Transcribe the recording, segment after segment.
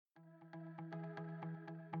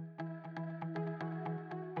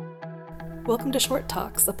Welcome to Short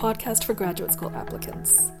Talks, a podcast for graduate school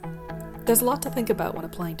applicants. There's a lot to think about when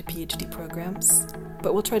applying to PhD programs,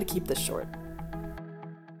 but we'll try to keep this short.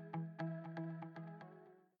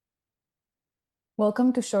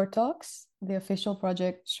 Welcome to Short Talks, the official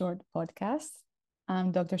Project Short podcast.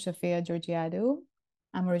 I'm Dr. Sofia Georgiadou.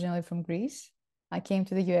 I'm originally from Greece. I came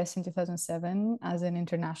to the US in 2007 as an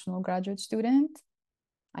international graduate student.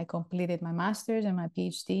 I completed my master's and my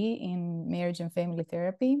PhD in marriage and family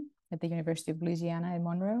therapy at the University of Louisiana at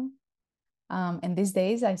Monroe. And these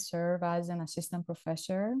days, I serve as an assistant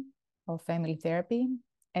professor of family therapy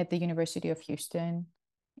at the University of Houston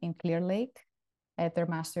in Clear Lake at their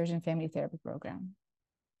master's in family therapy program.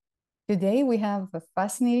 Today, we have a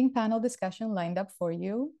fascinating panel discussion lined up for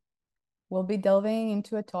you. We'll be delving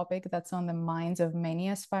into a topic that's on the minds of many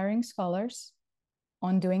aspiring scholars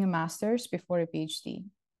on doing a master's before a PhD.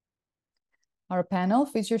 Our panel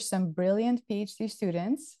features some brilliant PhD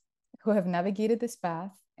students who have navigated this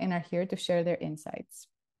path and are here to share their insights.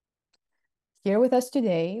 Here with us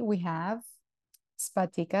today, we have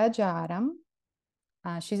Spatika Jayaram.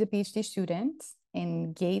 She's a PhD student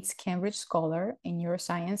and Gates Cambridge Scholar in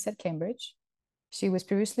Neuroscience at Cambridge. She was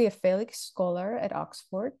previously a Felix Scholar at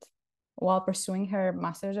Oxford while pursuing her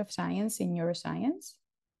Master's of Science in Neuroscience.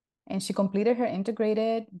 And she completed her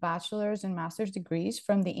integrated bachelor's and master's degrees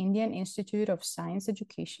from the Indian Institute of Science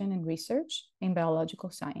Education and Research in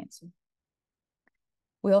Biological Science.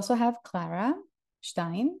 We also have Clara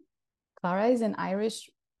Stein. Clara is an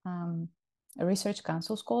Irish Research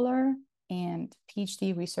Council Scholar and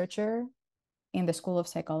PhD researcher in the School of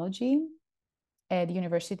Psychology at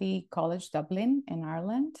University College Dublin in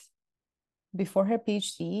Ireland. Before her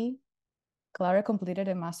PhD, Clara completed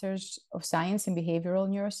a Master's of Science in Behavioral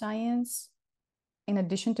Neuroscience. In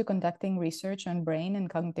addition to conducting research on brain and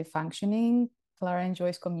cognitive functioning, Clara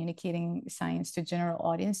enjoys communicating science to general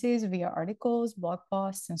audiences via articles, blog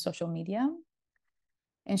posts, and social media.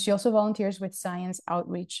 And she also volunteers with science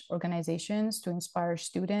outreach organizations to inspire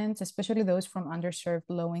students, especially those from underserved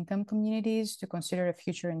low-income communities, to consider a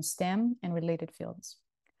future in STEM and related fields.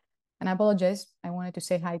 And I apologize, I wanted to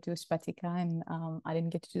say hi to Spatika, and I didn't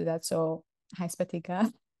get to do that. So hi,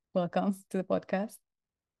 Spatika. Welcome to the podcast.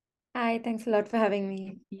 Hi, thanks a lot for having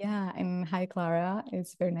me. Yeah, and hi, Clara.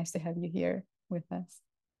 It's very nice to have you here with us.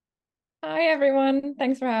 Hi, everyone.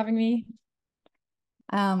 Thanks for having me.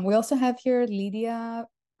 We also have here Lydia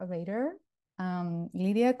Rader.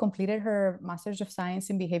 Lydia completed her Master's of Science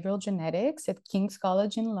in Behavioral Genetics at King's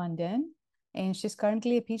College in London, and she's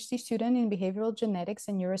currently a PhD student in Behavioral Genetics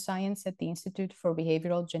and Neuroscience at the Institute for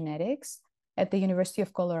Behavioral Genetics at the University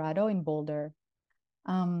of Colorado in Boulder.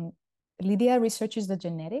 Lydia researches the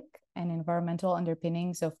genetic and environmental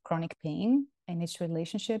underpinnings of chronic pain and its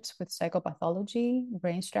relationships with psychopathology,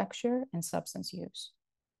 brain structure, and substance use.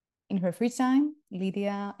 In her free time,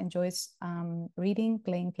 Lydia enjoys reading,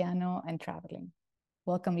 playing piano, and traveling.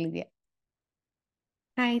 Welcome, Lydia.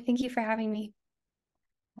 Hi, thank you for having me.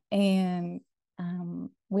 And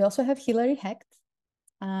we also have Hillary Hecht.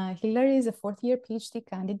 Hillary is a fourth-year PhD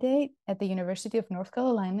candidate at the University of North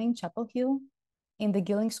Carolina in Chapel Hill in the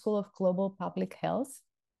Gilling School of Global Public Health,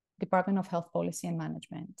 Department of Health Policy and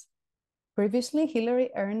Management. Previously,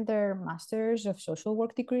 Hillary earned their Master's of Social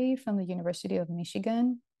Work degree from the University of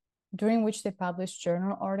Michigan, during which they published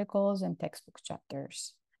journal articles and textbook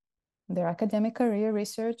chapters. Their academic career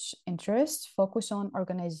research interests focus on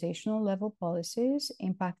organizational level policies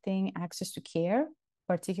impacting access to care,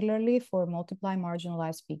 particularly for multiply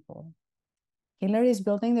marginalized people. Hillary is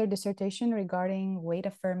building their dissertation regarding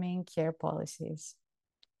weight-affirming care policies.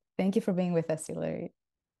 Thank you for being with us, Hillary.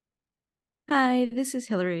 Hi, this is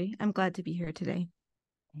Hillary. I'm glad to be here today.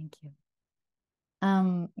 Thank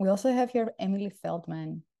you. We also have here Emily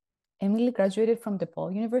Feldman. Emily graduated from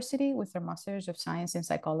DePaul University with her Master's of Science in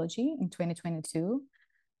Psychology in 2022.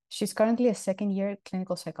 She's currently a second-year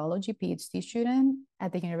clinical psychology PhD student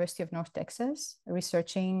at the University of North Texas,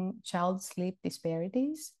 researching child sleep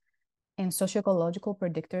disparities and socioecological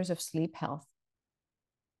predictors of sleep health.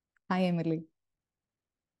 Hi, Emily.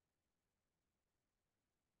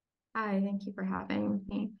 Hi, thank you for having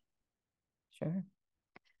me. Sure.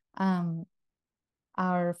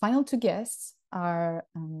 Our final two guests are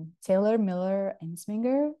Taylor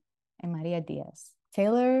Miller-Ensminger and Maria Diaz.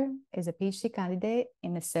 Taylor is a PhD candidate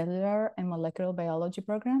in the Cellular and Molecular Biology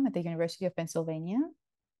program at the University of Pennsylvania.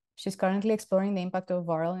 She's currently exploring the impact of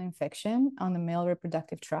viral infection on the male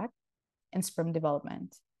reproductive tract and sperm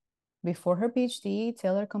development. Before her PhD,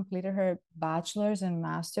 Taylor completed her bachelor's and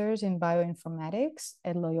master's in bioinformatics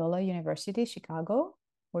at Loyola University, Chicago,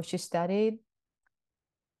 where she studied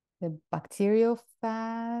the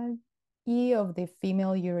bacteriophage of the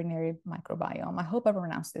female urinary microbiome. I hope I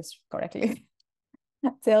pronounced this correctly.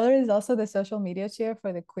 Taylor is also the social media chair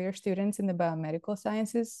for the queer students in the biomedical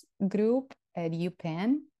sciences group at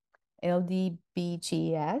UPenn,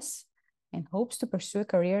 LDBGS, and hopes to pursue a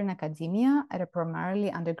career in academia at a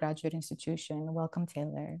primarily undergraduate institution. Welcome,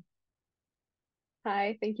 Taylor.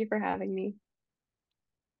 Hi, thank you for having me.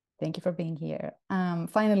 Thank you for being here.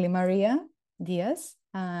 Finally, Maria Diaz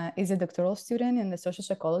is a doctoral student in the social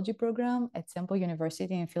psychology program at Temple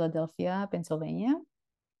University in Philadelphia, Pennsylvania.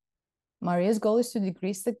 Maria's goal is to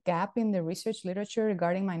decrease the gap in the research literature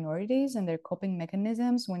regarding minorities and their coping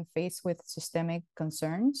mechanisms when faced with systemic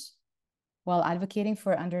concerns, while advocating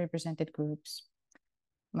for underrepresented groups.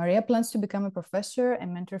 Maria plans to become a professor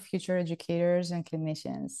and mentor future educators and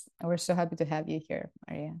clinicians. And we're so happy to have you here,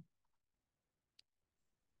 Maria.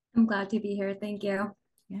 I'm glad to be here. Thank you.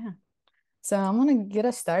 Yeah. So I'm going to get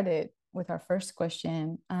us started with our first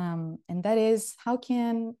question. And that is, how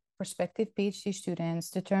can prospective PhD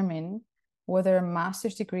students determine whether a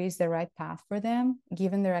master's degree is the right path for them,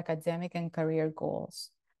 given their academic and career goals?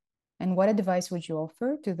 And what advice would you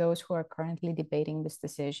offer to those who are currently debating this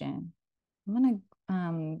decision? I'm going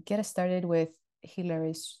to get us started with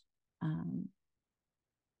Hillary's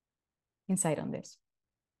insight on this.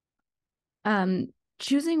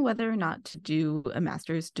 Choosing whether or not to do a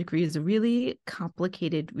master's degree is a really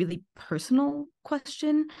complicated, really personal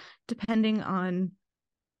question, depending on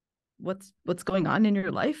what's going on in your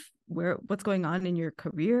life, what's going on in your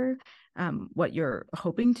career, what you're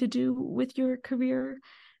hoping to do with your career.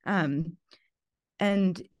 And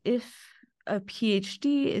if a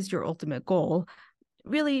PhD is your ultimate goal,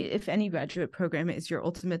 really, if any graduate program is your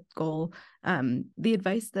ultimate goal, the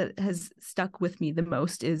advice that has stuck with me the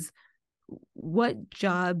most is, what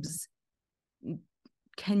jobs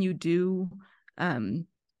can you do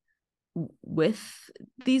with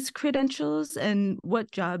these credentials, and what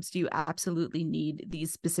jobs do you absolutely need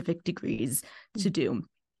these specific degrees to do?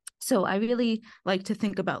 So I really like to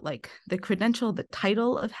think about like the credential, the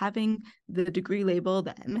title of having the degree label,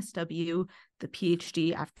 the MSW, the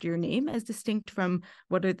PhD after your name, as distinct from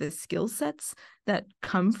what are the skill sets that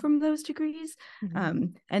come from those degrees.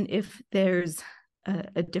 And if there's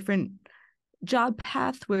a different job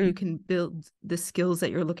path where you can build the skills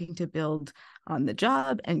that you're looking to build on the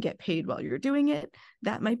job and get paid while you're doing it,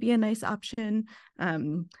 that might be a nice option.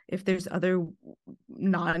 If there's other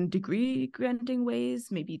non-degree granting ways,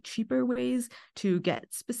 maybe cheaper ways to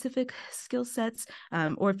get specific skill sets,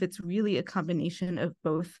 or if it's really a combination of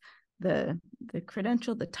both the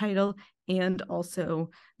credential, the title, and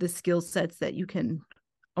also the skill sets that you can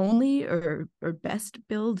only or best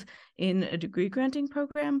build in a degree granting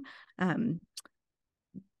program,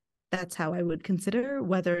 that's how I would consider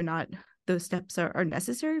whether or not those steps are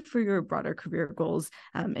necessary for your broader career goals,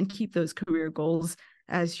 and keep those career goals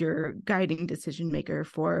as your guiding decision maker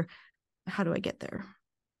for how do I get there.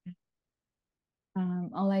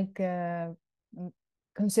 I like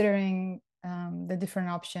considering the different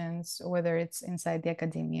options, whether it's inside the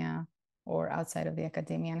academia or outside of the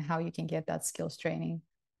academia, and how you can get that skills training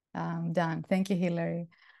done. Thank you, Hillary.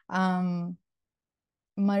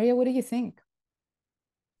 Maria, what do you think?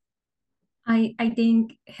 I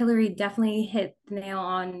think Hillary definitely hit the nail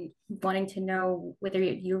on wanting to know whether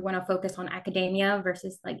you want to focus on academia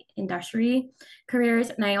versus like industry careers.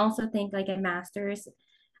 And I also think like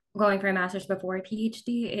going for a master's before a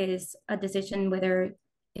PhD is a decision whether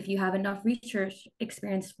if you have enough research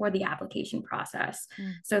experience for the application process.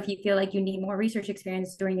 So if you feel like you need more research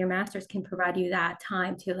experience during your master's, can provide you that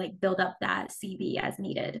time to like build up that CV as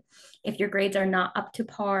needed. If your grades are not up to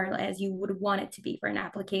par as you would want it to be for an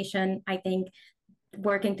application, I think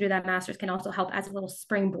working through that master's can also help as a little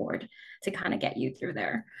springboard to kind of get you through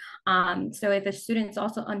there. So if a student's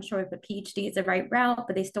also unsure if a PhD is the right route,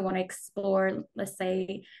 but they still want to explore, let's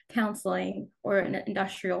say, counseling or an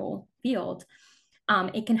industrial field,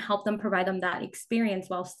 it can help them, provide them that experience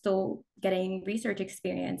while still getting research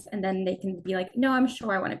experience. And then they can be like, no, I'm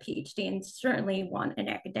sure I want a PhD and certainly want an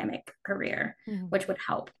academic career, which would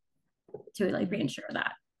help to like reinsure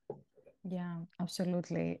that. Yeah,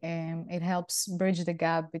 absolutely. It helps bridge the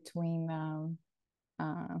gap between,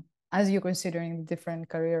 as you're considering the different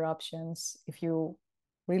career options, if you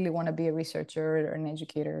really want to be a researcher or an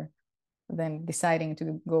educator, then deciding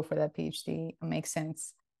to go for that PhD makes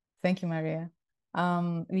sense. Thank you, Maria.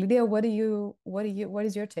 Lydia, what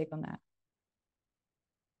is your take on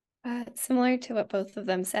that? Similar to what both of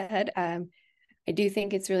them said, I do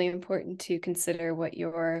think it's really important to consider what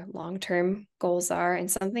your long-term goals are.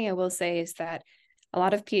 And something I will say is that a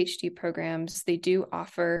lot of PhD programs, they do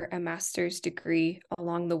offer a master's degree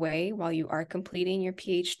along the way while you are completing your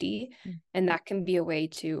PhD. And that can be a way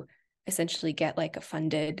to essentially get like a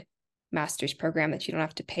funded master's program that you don't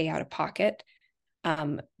have to pay out of pocket.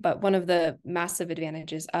 But one of the massive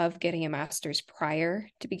advantages of getting a master's prior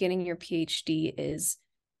to beginning your PhD is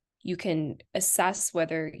you can assess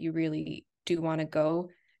whether you really do want to go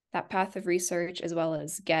that path of research, as well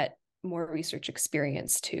as get more research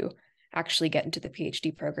experience to actually get into the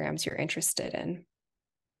PhD programs you're interested in.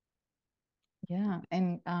 Yeah,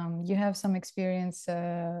 and you have some experience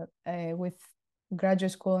with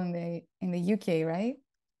graduate school in the UK, right?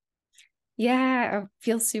 Yeah, I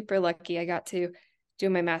feel super lucky. I got to do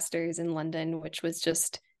my master's in London, which was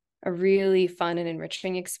just a really fun and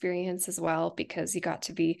enriching experience as well, because you got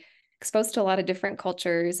to be exposed to a lot of different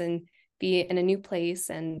cultures and be in a new place.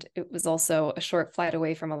 And it was also a short flight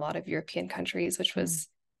away from a lot of European countries, which was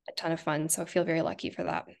a ton of fun. So I feel very lucky for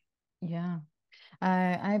that. Yeah,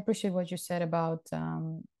 I appreciate what you said about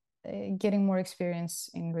getting more experience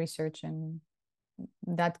in research, and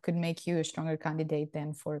that could make you a stronger candidate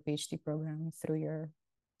then for a PhD program through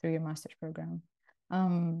your master's program.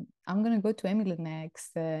 I'm going to go to Emily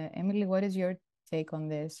next. Emily, what is your take on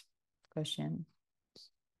this question?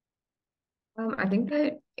 I think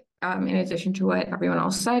that in addition to what everyone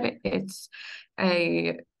else said, it's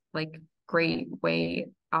a great way,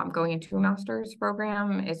 going into a master's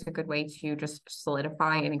program is a good way to just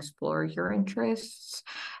solidify and explore your interests.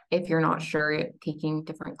 If you're not sure, taking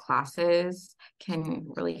different classes can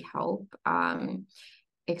really help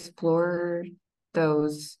explore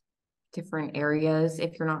those different areas.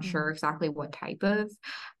 If you're not sure exactly what type of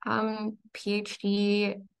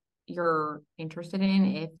PhD you're interested in,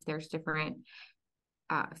 if there's different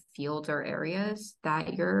fields or areas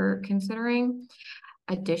that you're considering.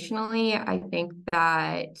 Additionally, I think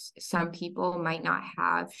that some people might not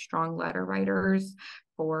have strong letter writers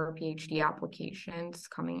for PhD applications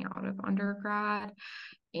coming out of undergrad,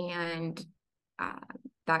 and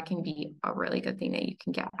that can be a really good thing that you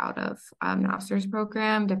can get out of a master's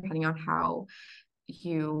program, depending on how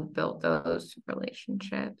you build those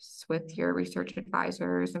relationships with your research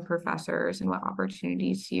advisors and professors and what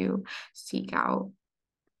opportunities you seek out.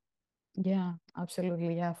 Yeah,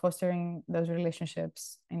 absolutely. Yeah, fostering those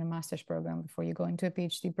relationships in a master's program before you go into a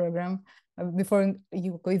PhD program, before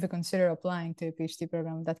you even consider applying to a PhD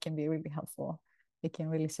program, that can be really helpful. It can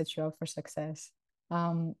really set you up for success.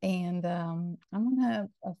 I'm gonna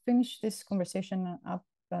finish this conversation up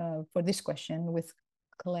for this question with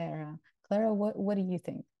Clara. Clara, what do you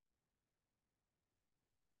think?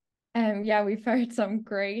 Yeah, we've heard some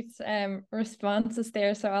great responses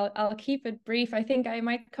there, so I'll keep it brief. I think I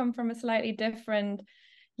might come from a slightly different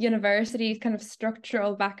university kind of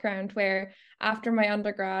structural background, where after my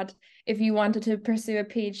undergrad, if you wanted to pursue a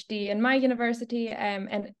PhD in my university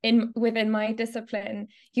and within my discipline,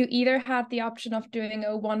 you either had the option of doing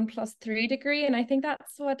a 1+3 degree, and I think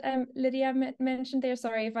that's what Lydia mentioned there.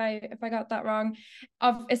 Sorry if I got that wrong.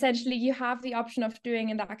 Of essentially, you have the option of doing,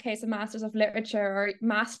 in that case, a master's of literature or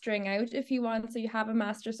mastering out if you want, so you have a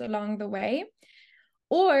master's along the way,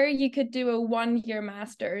 or you could do a 1-year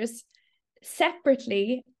master's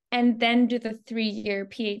separately and then do the 3-year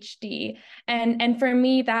PhD. And for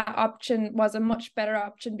me, that option was a much better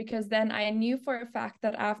option, because then I knew for a fact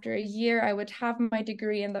that after a year I would have my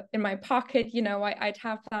degree in my pocket. I'd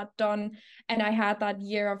have that done, and I had that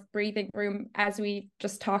year of breathing room, as we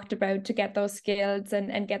just talked about, to get those skills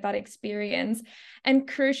and get that experience. And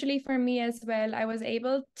crucially for me as well, I was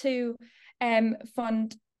able to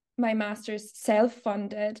fund my master's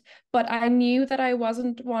self-funded, but I knew that I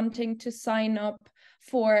wasn't wanting to sign up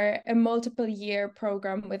for a multiple year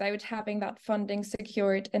program without having that funding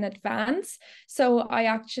secured in advance. So I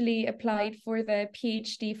actually applied for the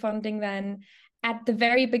PhD funding then at the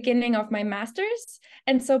very beginning of my master's.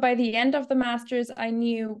 And so by the end of the master's, I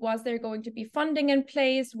knew, was there going to be funding in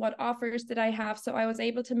place? What offers did I have? So I was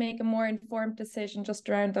able to make a more informed decision just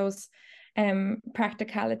around those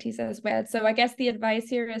practicalities as well. So I guess the advice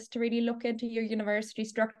here is to really look into your university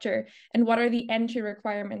structure and what are the entry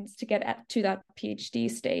requirements to get to that PhD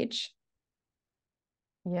stage.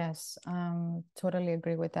 Yes, totally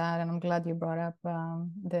agree with that, and I'm glad you brought up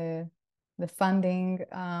the funding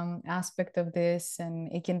aspect of this, and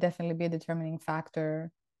it can definitely be a determining factor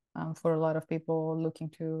for a lot of people looking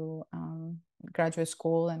to graduate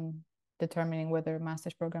school and determining whether a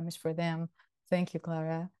master's program is for them. Thank you,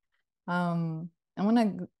 Clara. I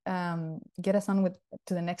want to get us on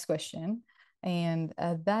to the next question, and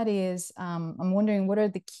that is, I'm wondering, what are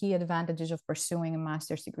the key advantages of pursuing a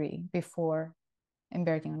master's degree before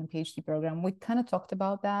embarking on a PhD program. We kind of talked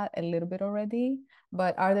about that a little bit already,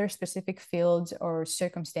 but are there specific fields or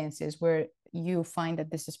circumstances where you find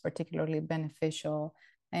that this is particularly beneficial?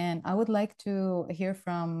 And I would like to hear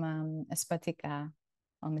from Spatika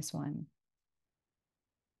on this one.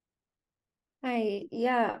 Hi,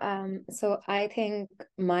 yeah, so I think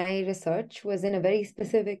my research was in a very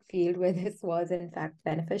specific field where this was in fact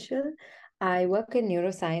beneficial. I work in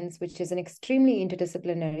neuroscience, which is an extremely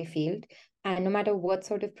interdisciplinary field. And no matter what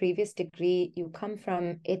sort of previous degree you come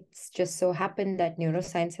from, it's just so happened that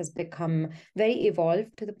neuroscience has become very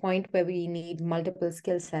evolved to the point where we need multiple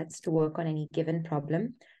skill sets to work on any given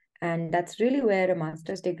problem. And that's really where a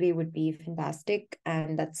master's degree would be fantastic.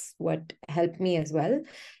 And that's what helped me as well.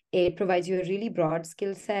 It provides you a really broad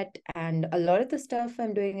skill set. And a lot of the stuff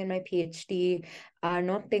I'm doing in my PhD are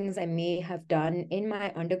not things I may have done in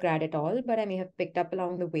my undergrad at all, but I may have picked up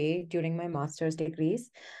along the way during my master's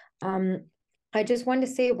degrees. I just want to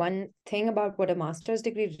say one thing about what a master's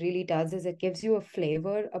degree really does is it gives you a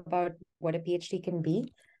flavor about what a PhD can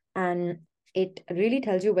be. And it really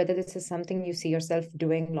tells you whether this is something you see yourself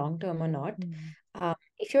doing long term or not.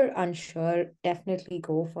 If you're unsure, definitely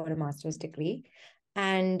go for a master's degree.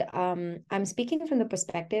 And I'm speaking from the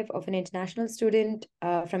perspective of an international student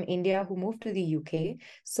from India who moved to the UK.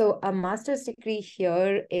 So a master's degree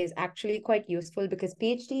here is actually quite useful because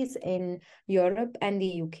PhDs in Europe and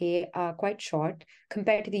the UK are quite short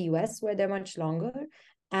compared to the US, where they're much longer.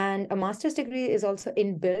 And a master's degree is also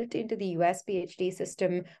inbuilt into the US PhD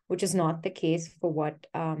system, which is not the case for what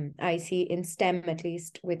I see in STEM, at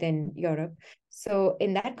least within Europe. So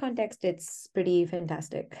in that context, it's pretty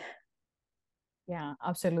fantastic. Yeah,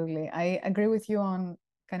 absolutely. I agree with you on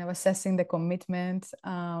kind of assessing the commitment.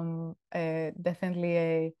 Definitely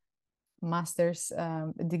a master's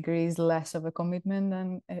degree is less of a commitment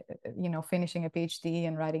than, finishing a PhD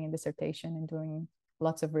and writing a dissertation and doing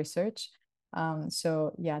lots of research.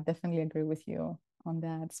 So yeah, definitely agree with you on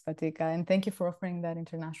that, Spatika. And thank you for offering that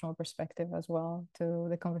international perspective as well to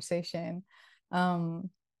the conversation.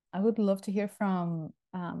 I would love to hear from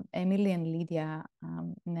Emily and Lydia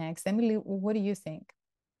next. Emily, what do you think?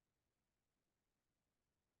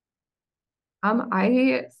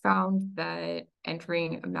 I found that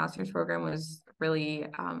entering a master's program was really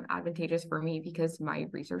advantageous for me because my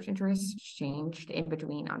research interests changed in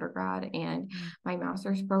between undergrad and my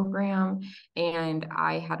master's program. And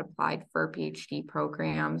I had applied for PhD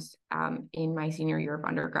programs in my senior year of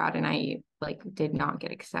undergrad, and I did not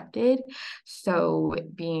get accepted. So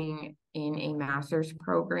being in a master's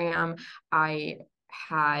program, I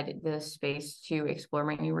had the space to explore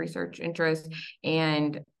my new research interests,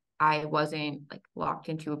 and I wasn't locked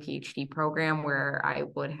into a PhD program where I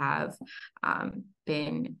would have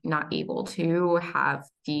been not able to have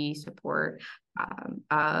the support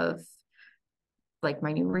of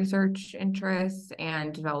my new research interests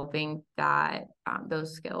and developing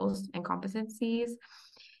those skills and competencies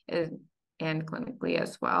and clinically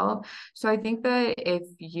as well. So I think that if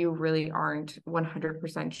you really aren't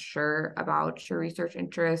 100% sure about your research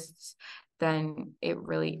interests, then it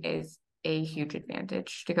really is a huge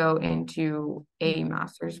advantage to go into a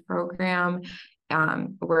master's program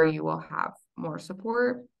where you will have more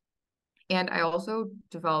support. And I also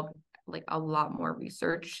developed a lot more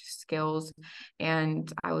research skills,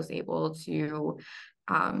 and I was able to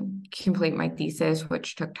complete my thesis,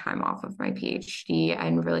 which took time off of my PhD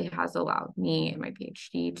and really has allowed me in my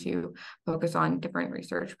PhD to focus on different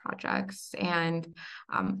research projects and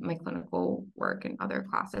my clinical work in other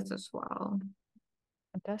classes as well.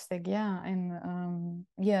 Fantastic. Yeah. And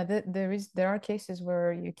there are cases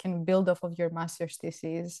where you can build off of your master's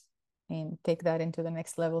thesis and take that into the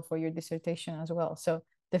next level for your dissertation as well. So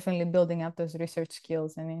definitely building up those research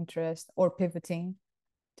skills and interest, or pivoting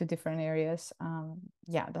to different areas.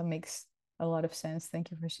 That makes a lot of sense.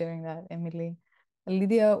 Thank you for sharing that, Emily.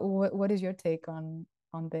 Lydia, what is your take on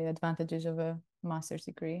the advantages of a master's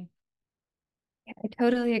degree? I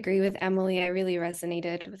totally agree with Emily. I really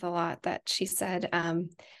resonated with a lot that she said.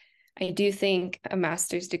 I do think a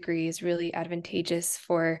master's degree is really advantageous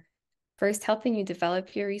for first helping you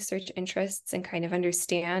develop your research interests and kind of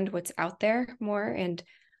understand what's out there more, and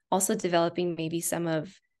also developing maybe some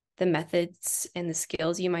of the methods and the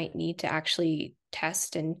skills you might need to actually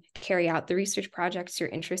test and carry out the research projects you're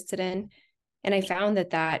interested in. And I found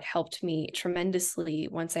that helped me tremendously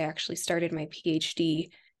once I actually started my PhD,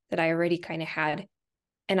 that I already kind of had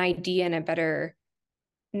an idea and a better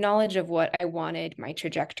knowledge of what I wanted my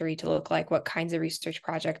trajectory to look like, what kinds of research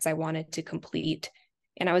projects I wanted to complete.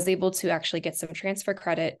 And I was able to actually get some transfer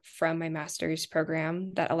credit from my master's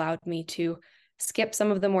program that allowed me to skip some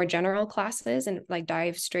of the more general classes and like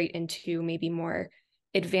dive straight into maybe more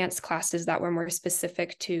advanced classes that were more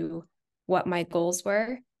specific to what my goals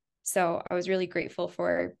were. So I was really grateful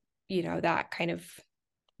for, that kind of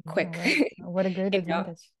quick, what a great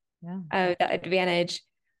advantage. That advantage.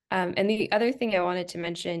 And the other thing I wanted to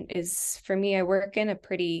mention is, for me, I work in a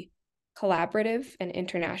pretty collaborative and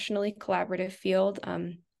internationally collaborative field.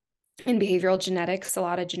 In behavioral genetics, a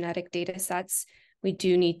lot of genetic data sets, we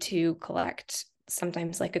do need to collect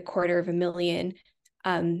sometimes like 250,000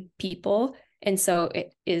 people. And so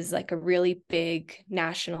it is like a really big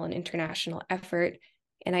national and international effort.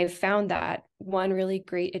 And I've found that one really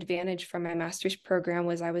great advantage from my master's program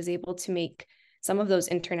was I was able to make some of those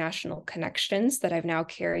international connections that I've now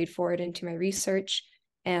carried forward into my research,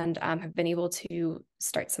 and have been able to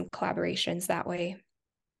start some collaborations that way.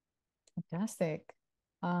 Fantastic.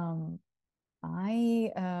 I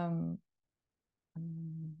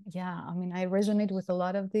resonate with a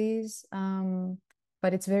lot of these,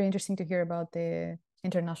 but it's very interesting to hear about the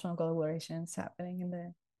international collaborations happening in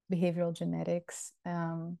the behavioral genetics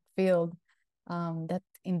field. That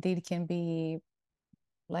indeed can be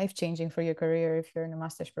life-changing for your career if you're in a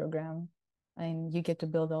master's program and you get to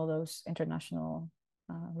build all those international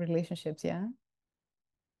relationships.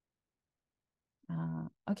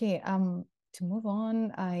 Okay. To move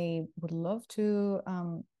on, I would love to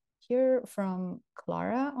hear from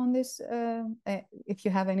Clara on this, if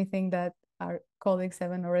you have anything that our colleagues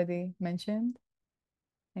haven't already mentioned.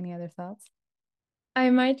 Any other thoughts? I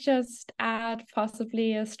might just add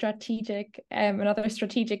possibly another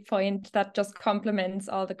strategic point that just complements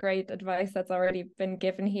all the great advice that's already been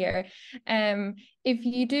given here. If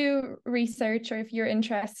you do research, or if your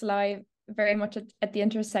interests lie very much at the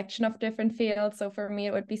intersection of different fields, so for me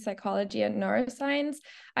it would be psychology and neuroscience.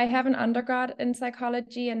 I have an undergrad in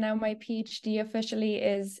psychology, and now my PhD officially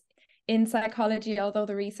is in psychology, although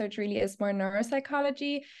the research really is more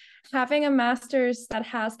neuropsychology. Having a master's that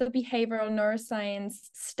has the behavioral neuroscience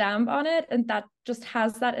stamp on it, and that just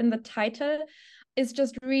has that in the title, is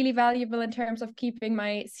just really valuable in terms of keeping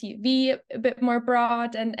my CV a bit more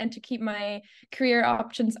broad, and to keep my career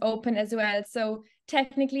options open as well. So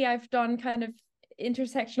technically I've done kind of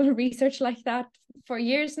intersectional research like that for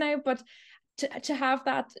years now, but to have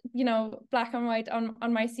that, black and white on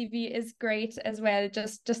my CV is great as well.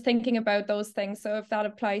 Just thinking about those things. So if that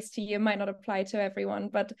applies to you, it might not apply to everyone,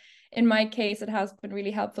 but in my case, it has been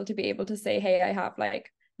really helpful to be able to say, hey, I have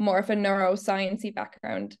like more of a neuroscience-y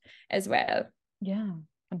background as well. Yeah,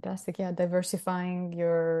 fantastic. Yeah, diversifying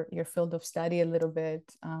your field of study a little bit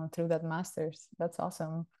through that master's. That's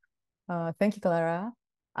awesome. Thank you, Clara.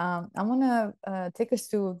 I want to take us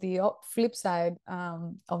to the flip side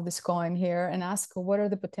of this coin here and ask, what are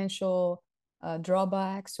the potential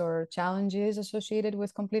drawbacks or challenges associated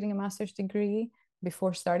with completing a master's degree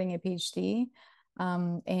before starting a PhD?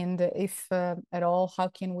 And if at all, how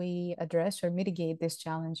can we address or mitigate these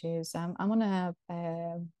challenges? I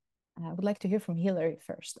would like to hear from Hillary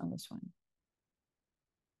first on this one.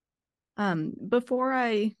 Before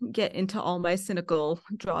I get into all my cynical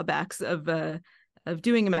drawbacks of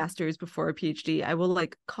doing a master's before a PhD, I will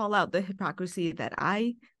call out the hypocrisy that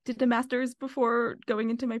I did a master's before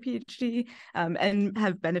going into my PhD, and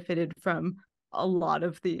have benefited from a lot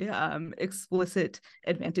of the explicit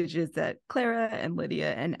advantages that Clara and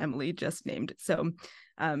Lydia and Emily just named. So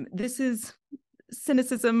this is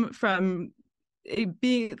cynicism from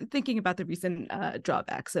thinking about the recent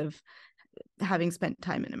drawbacks of having spent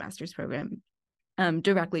time in a master's program,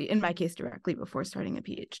 directly before starting a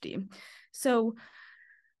PhD. So,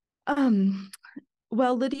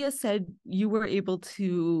 well, Lydia said you were able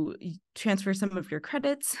to transfer some of your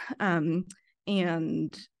credits and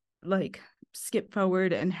skip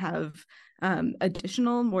forward and have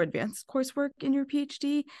additional, more advanced coursework in your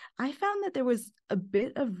PhD. I found that there was a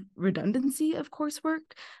bit of redundancy of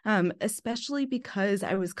coursework, especially because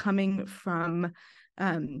I was coming from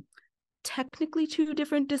technically two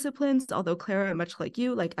different disciplines, although Clara, much like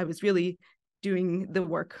you, I was really doing the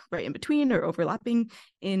work right in between or overlapping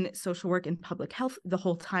in social work and public health the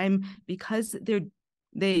whole time, because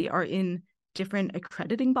they are in different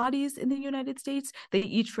accrediting bodies in the United States. They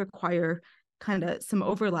each require kind of some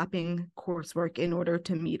overlapping coursework in order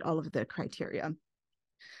to meet all of the criteria.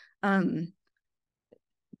 Time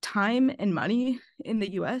and money in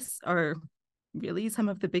the US are really some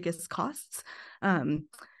of the biggest costs.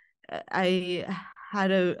 I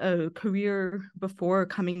had a career before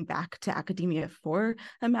coming back to academia for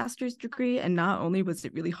a master's degree, and not only was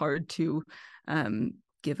it really hard to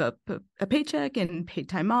give up a paycheck and paid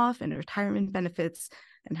time off and retirement benefits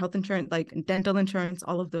and health insurance, dental insurance,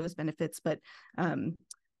 all of those benefits, but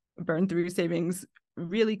burn through savings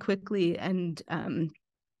really quickly, and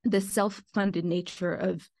the self-funded nature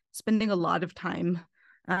of spending a lot of time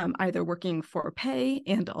either working for pay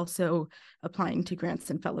and also applying to grants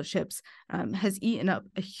and fellowships has eaten up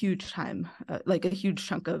a huge time, like a huge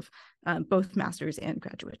chunk of both master's and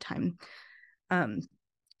graduate time.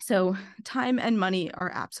 So time and money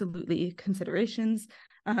are absolutely considerations.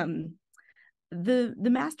 The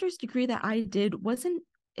master's degree that I did wasn't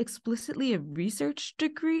explicitly a research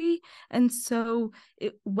degree, and so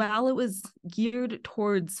while it was geared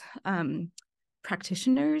towards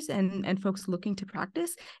practitioners and folks looking to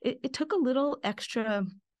practice, it took a little extra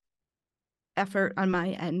effort on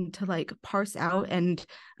my end to like parse out and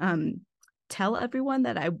tell everyone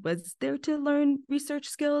that I was there to learn research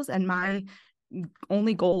skills, and my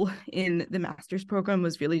only goal in the master's program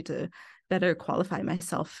was really to better qualify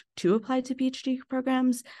myself to apply to PhD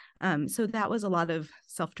programs. So that was a lot of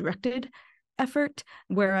self-directed effort,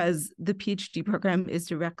 whereas the PhD program is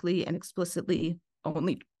directly and explicitly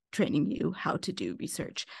only training you how to do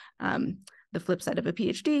research. The flip side of a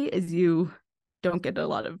PhD is you don't get a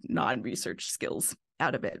lot of non-research skills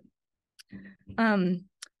out of it. And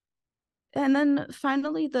then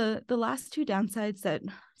finally, the last two downsides that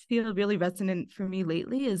feel really resonant for me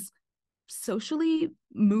lately is socially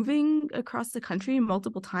moving across the country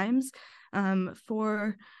multiple times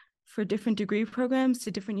for different degree programs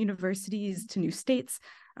to different universities to new states.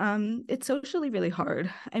 It's socially really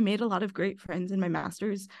hard. I made a lot of great friends in my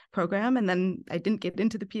master's program, and then I didn't get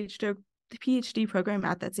into the PhD program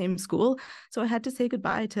at that same school. So I had to say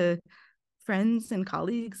goodbye to friends and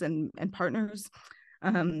colleagues and partners.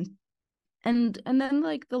 And then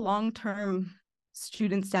like the long-term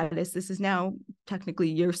student status, this is now technically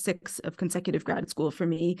year 6 of consecutive grad school for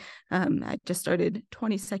me. I just started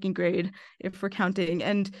 22nd grade, if we're counting.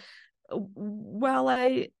 And while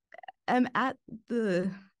I am at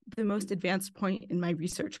the most advanced point in my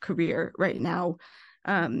research career right now,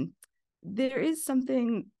 there is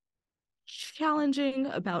something challenging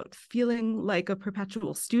about feeling like a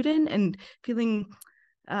perpetual student and feeling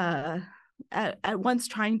at once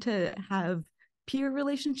trying to have peer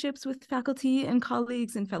relationships with faculty and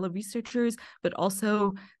colleagues and fellow researchers, but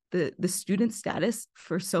also the student status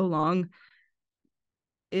for so long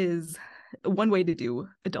is one way to do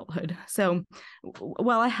adulthood. So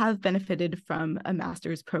while I have benefited from a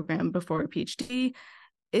master's program before a PhD,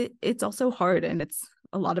 it's also hard, and it's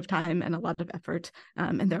a lot of time and a lot of effort.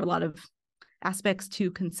 And there are a lot of aspects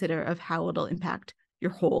to consider of how it'll impact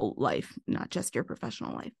your whole life, not just your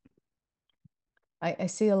professional life. I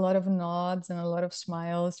see a lot of nods and a lot of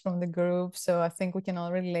smiles from the group. So I think we can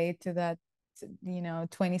all relate to that,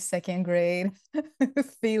 22nd grade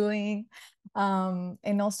feeling.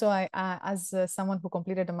 And also I as someone who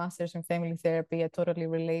completed a master's in family therapy, I totally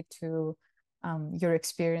relate to your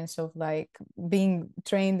experience of like being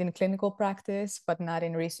trained in clinical practice, but not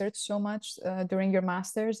in research so much during your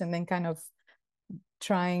master's, and then kind of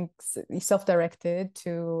trying self-directed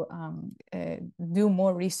to do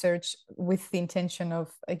more research with the intention of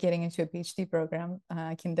getting into a PhD program.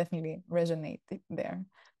 I can definitely resonate there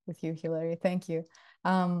with you, Hillary. Thank you.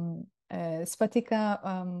 Spatika,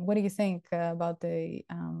 what do you think about the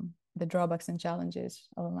drawbacks and challenges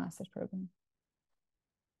of a master's program?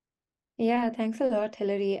 Yeah, thanks a lot,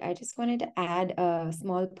 Hillary. I just wanted to add a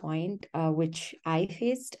small point which I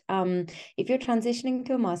faced. If you're transitioning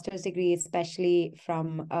to a master's degree, especially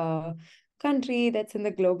from a country that's in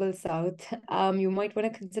the global south, you might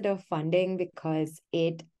want to consider funding, because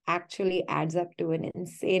it actually adds up to an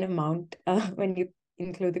insane amount when you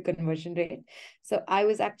include the conversion rate. So I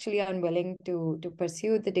was actually unwilling to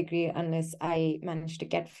pursue the degree unless I managed to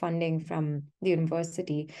get funding from the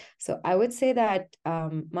university. So I would say that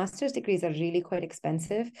master's degrees are really quite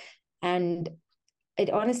expensive, and it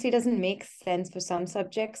honestly doesn't make sense for some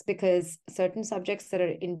subjects, because certain subjects that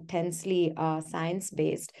are intensely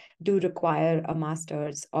science-based do require a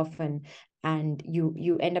master's often, and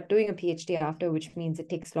you end up doing a PhD after, which means it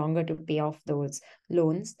takes longer to pay off those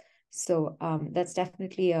loans. So that's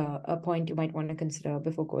definitely a point you might want to consider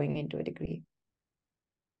before going into a degree.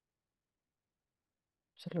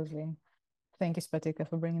 Absolutely. Thank you, Spatika,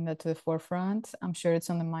 for bringing that to the forefront. I'm sure it's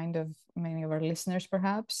on the mind of many of our listeners,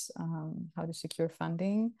 perhaps, how to secure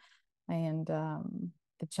funding and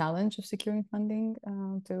the challenge of securing funding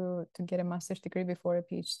to get a master's degree before a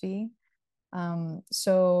PhD.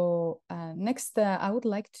 Next, I would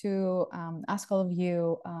like to ask all of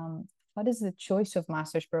you, how does the choice of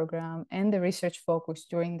master's program and the research focus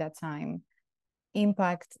during that time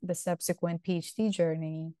impact the subsequent PhD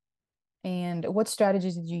journey? And what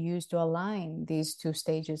strategies did you use to align these two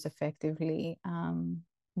stages effectively?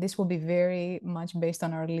 this will be very much based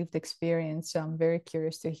on our lived experience. So I'm very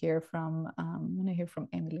curious to hear from, I'm going to hear from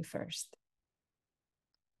Emily first.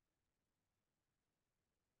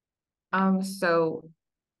 So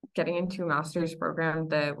getting into a master's program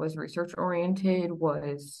that was research oriented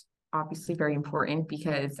was obviously very important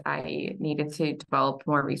because I needed to develop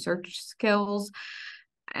more research skills.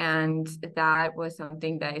 And that was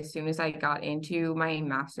something that as soon as I got into my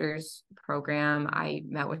master's program, I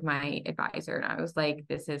met with my advisor and I was like,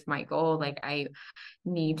 this is my goal. Like, I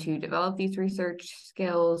need to develop these research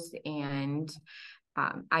skills, and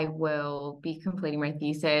I will be completing my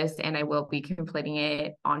thesis and I will be completing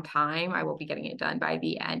it on time. I will be getting it done by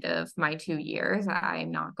the end of my 2 years. I'm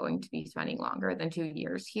not going to be spending longer than 2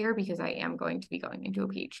 years here because I am going to be going into a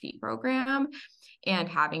PhD program, and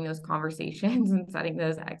having those conversations and setting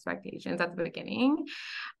those expectations at the beginning,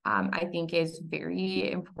 I think is very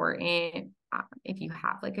important if you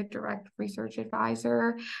have like a direct research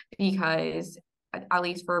advisor, because at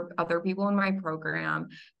least for other people in my program,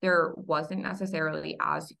 there wasn't necessarily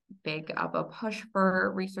as big of a push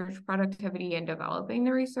for research productivity and developing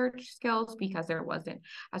the research skills because there wasn't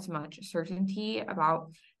as much certainty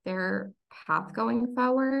about their path going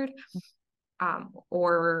forward.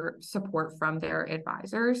 Or support from their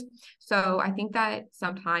advisors. So I think that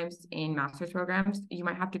sometimes in master's programs, you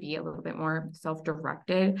might have to be a little bit more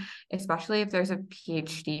self-directed, especially if there's a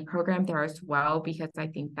PhD program there as well, because I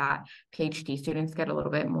think that PhD students get a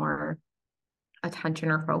little bit more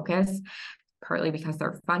attention or focus, partly because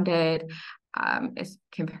they're funded, as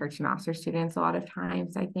compared to master's students a lot of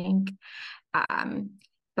times, I think.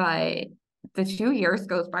 But the 2 years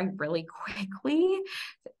goes by really quickly,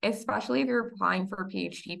 especially if you're applying for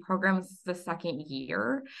PhD programs the second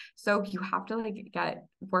year. So you have to like get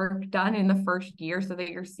work done in the first year so that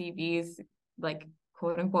your CV's like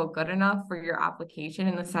quote unquote good enough for your application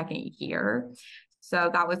in the second year. So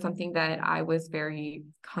that was something that I was very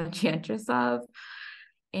conscientious of.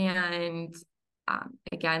 And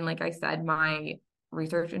again, like I said, my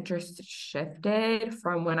research interest shifted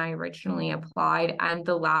from when I originally applied, and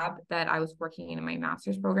the lab that I was working in my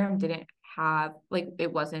master's program didn't have, like,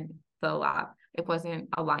 it wasn't the lab. It wasn't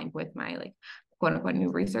aligned with my like quote unquote new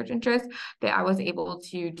research interest, that I was able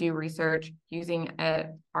to do research using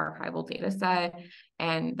an archival data set,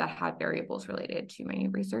 and that had variables related to my new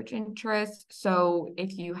research interests. So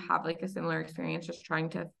if you have like a similar experience, just trying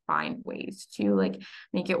to find ways to like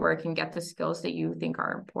make it work and get the skills that you think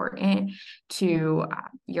are important to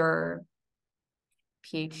your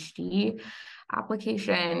PhD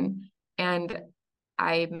application. And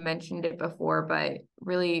I mentioned it before, but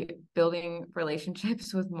really building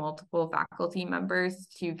relationships with multiple faculty members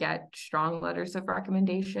to get strong letters of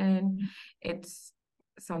recommendation. It's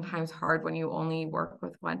sometimes hard when you only work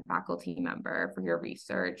with one faculty member for your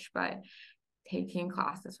research, but taking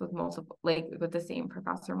classes with multiple, like with the same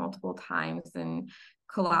professor multiple times and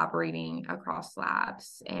collaborating across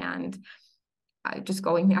labs and just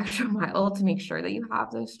going the extra mile to make sure that you have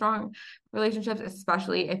those strong relationships,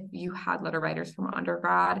 especially if you had letter writers from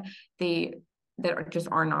undergrad, just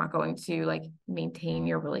are not going to like maintain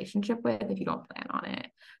your relationship with if you don't plan on it.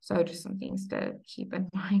 So just some things to keep in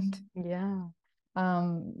mind. Yeah.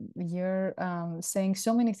 You're saying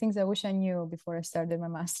so many things I wish I knew before I started my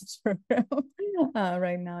master's program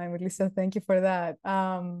right now, Emily. So thank you for that.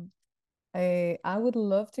 I would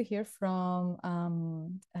love to hear from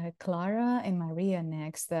Clara and Maria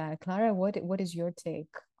next. Clara, what is your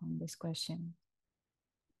take on this question?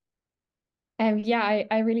 Yeah,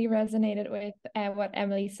 I really resonated with what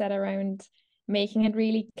Emily said around making it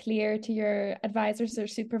really clear to your advisors or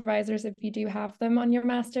supervisors, if you do have them on your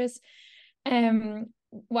master's,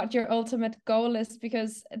 what your ultimate goal is,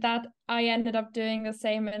 because that I ended up doing the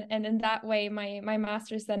same, and in that way my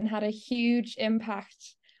master's then had a huge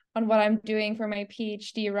impact on what I'm doing for my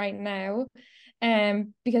PhD right now.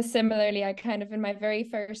 Because similarly, I kind of in my very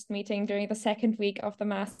first meeting during the second week of the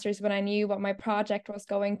master's, when I knew what my project was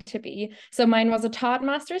going to be. So mine was a taught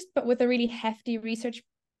master's, but with a really hefty research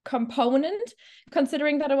component,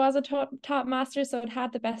 considering that it was a taught master's. So it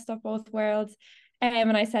had the best of both worlds.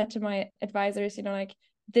 And I said to my advisors, like,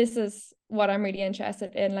 this is what I'm really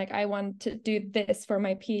interested in. Like, I want to do this for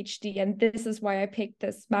my PhD, and this is why I picked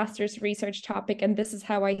this master's research topic, and this is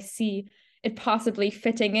how I see it possibly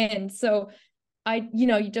fitting in. So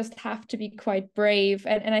you just have to be quite brave.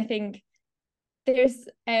 And I think there's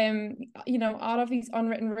all of these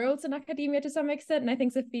unwritten rules in academia to some extent. And I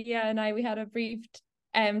think Sofia and I, we had a brief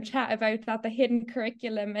chat about that, the hidden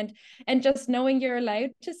curriculum, and just knowing you're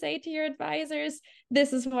allowed to say to your advisors,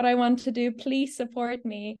 this is what I want to do, please support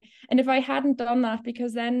me. And if I hadn't done that,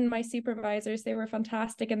 because then my supervisors, they were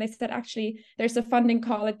fantastic, and they said, actually, there's a funding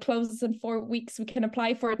call, it closes in 4 weeks, we can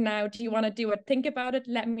apply for it now, do you want to do it? Think about it,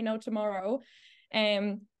 let me know tomorrow.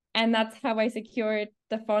 And that's how I secured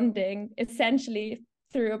the funding, essentially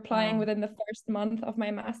through applying within the first month of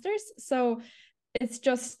my master's. So it's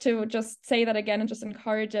just to say that again and just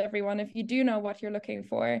encourage everyone, if you do know what you're looking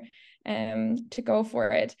for, to go for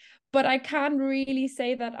it. But I can't really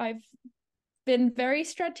say that I've been very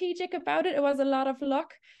strategic about it. It was a lot of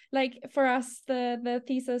luck. Like for us, the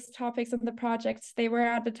thesis topics and the projects, they were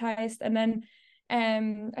advertised, and then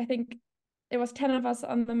I think it was 10 of us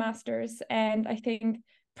on the masters, and I think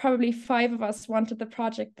probably 5 of us wanted the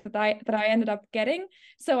project that I ended up getting.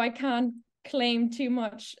 So I can't claim too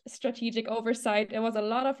much strategic oversight. It was a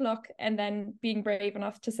lot of luck, and then being brave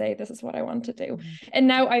enough to say, this is what I want to do. And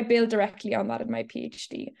now I build directly on that in my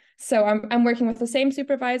PhD. So I'm working with the same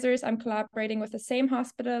supervisors, I'm collaborating with the same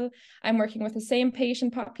hospital, I'm working with the same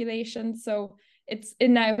patient population. So it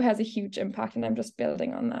now has a huge impact, and I'm just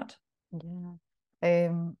building on that. Yeah.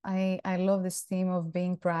 I love this theme of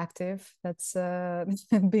being proactive that's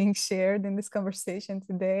being shared in this conversation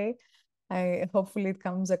today. Hopefully it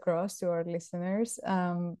comes across to our listeners.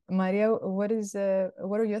 Maria, what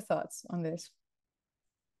are your thoughts on this?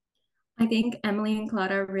 I think Emily and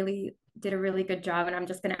Clara really did a really good job, and I'm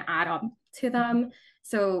just going to add on to them.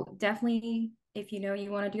 So definitely, if you know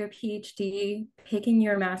you want to do a PhD, picking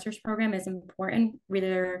your master's program is important,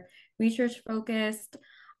 really research focused.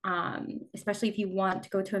 Especially if you want to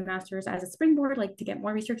go to a master's as a springboard, like to get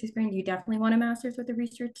more research experience, you definitely want a master's with a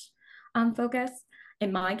research focus.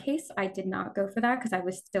 In my case, I did not go for that because I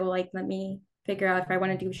was still like, let me figure out if I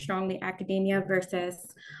want to do strongly academia versus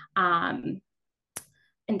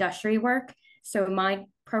industry work. So my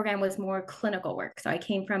program was more clinical work. So I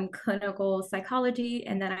came from clinical psychology,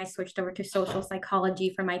 and then I switched over to social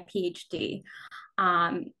psychology for my PhD.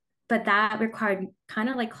 But that required, kind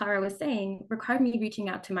of like Clara was saying, required me reaching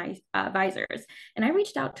out to my advisors. And I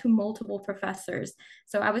reached out to multiple professors.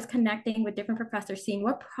 So I was connecting with different professors, seeing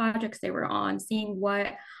what projects they were on, seeing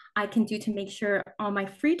what I can do to make sure on my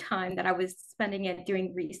free time that I was spending it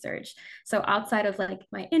doing research. So outside of like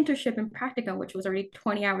my internship and practicum, which was already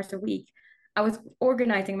 20 hours a week, I was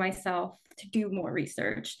organizing myself to do more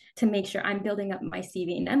research to make sure I'm building up my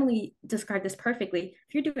CV. And Emily described this perfectly.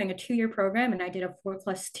 If you're doing a 2-year program, and I did a 4+2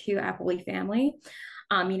 Appley family,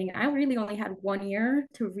 meaning I really only had 1 year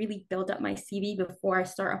to really build up my CV before I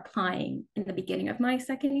start applying in the beginning of my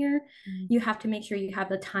second year. You have to make sure you have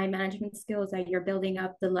the time management skills, that you're building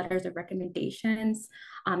up the letters of recommendations,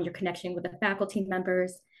 your connection with the faculty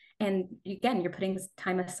members. And again, you're putting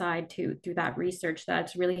time aside to do that research.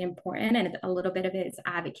 That's really important. And a little bit of it is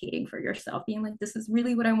advocating for yourself, being like, this is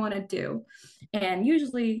really what I want to do. And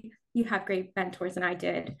usually you have great mentors, and I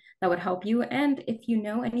did, that would help you. And if you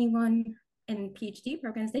know anyone in PhD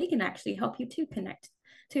programs, they can actually help you to connect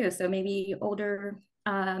too. So maybe older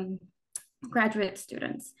graduate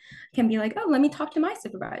students can be like, oh, let me talk to my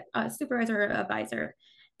supervisor or advisor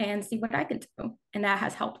and see what I can do. And that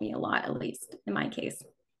has helped me a lot, at least in my case.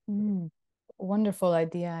 Wonderful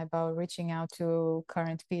idea about reaching out to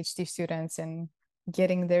current PhD students and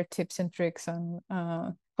getting their tips and tricks on.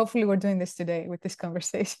 Hopefully we're doing this today with this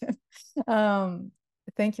conversation.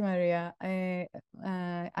 Thank you, Maria. I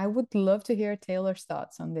would love to hear Taylor's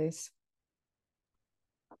thoughts on this.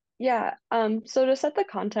 Yeah, so to set the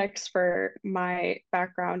context for my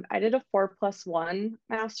background, I did a 4+1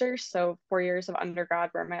 master's, so 4 years of undergrad,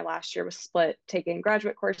 where my last year was split, taking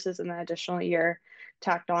graduate courses and then additional year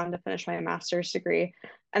tacked on to finish my master's degree.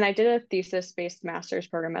 And I did a thesis-based master's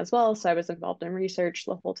program as well, so I was involved in research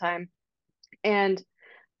the whole time. And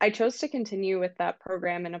I chose to continue with that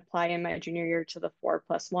program and apply in my junior year to the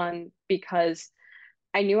 4+1 because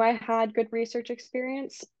I knew I had good research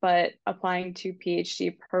experience, but applying to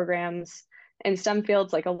PhD programs in STEM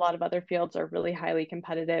fields, like a lot of other fields, are really highly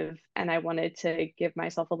competitive. And I wanted to give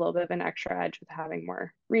myself a little bit of an extra edge with having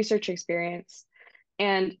more research experience.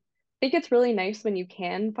 And I think it's really nice when you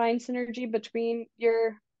can find synergy between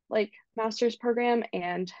your master's program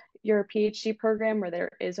and your PhD program, where there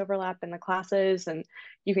is overlap in the classes and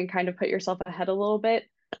you can kind of put yourself ahead a little bit.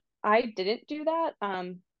 I didn't do that.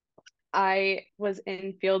 I was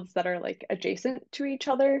in fields that are adjacent to each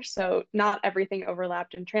other, so not everything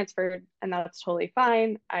overlapped and transferred, and that's totally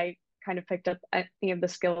fine. I kind of picked up any of the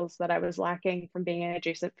skills that I was lacking from being in an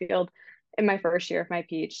adjacent field in my first year of my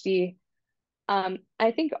PhD.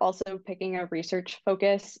 I think also picking a research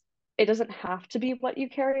focus it doesn't have to be what you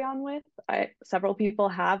carry on with. Several people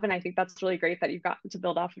have, and I think that's really great that you've gotten to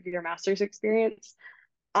build off of your master's experience.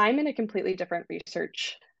 I'm in a completely different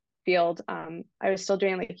research field. I was still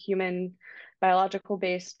doing like human biological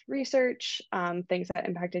based research, things that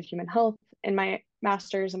impacted human health in my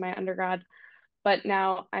master's and my undergrad. But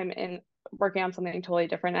now I'm working on something totally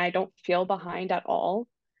different, and I don't feel behind at all.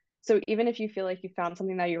 So even if you feel like you found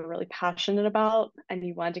something that you're really passionate about and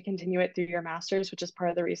you wanted to continue it through your master's, which is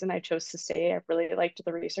part of the reason I chose to stay, I really liked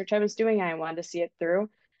the research I was doing. I wanted to see it through.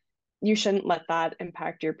 You shouldn't let that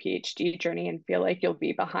impact your PhD journey and feel like you'll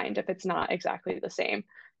be behind if it's not exactly the same.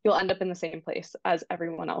 You'll end up in the same place as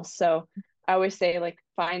everyone else. So I always say, like,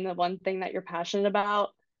 find the one thing that you're passionate about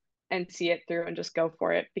and see it through and just go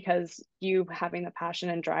for it, because you having the passion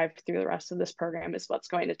and drive through the rest of this program is what's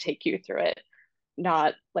going to take you through it,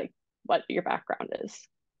 not like what your background is.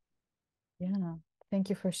 Yeah, thank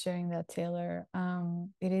you for sharing that, Taylor.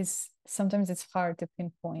 It is sometimes it's hard to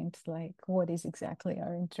pinpoint like what is exactly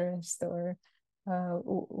our interest, or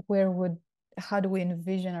how do we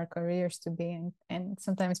envision our careers to be, and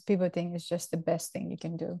sometimes pivoting is just the best thing you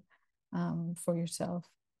can do for yourself.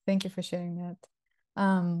 Thank you for sharing that.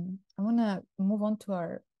 I want to move on to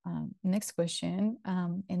our next question,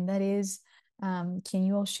 and that is, can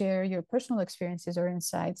you all share your personal experiences or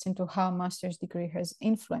insights into how a master's degree has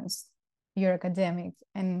influenced your academic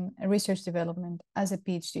and research development as a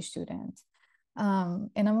PhD student? And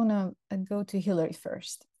I want to go to Hillary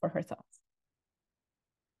first for her thoughts.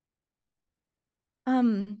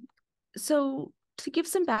 So to give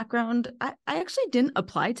some background, I actually didn't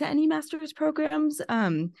apply to any master's programs.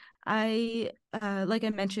 Like I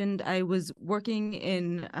mentioned, I was working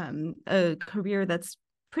in a career that's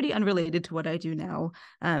pretty unrelated to what I do now.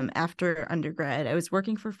 After undergrad, I was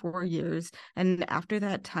working for 4 years. And after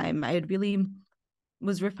that time, I had really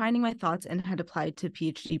was refining my thoughts and had applied to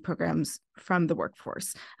PhD programs from the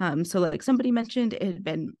workforce. So like somebody mentioned, it had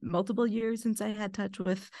been multiple years since I had touch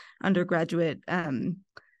with undergraduate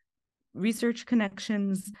research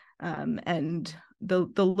connections, and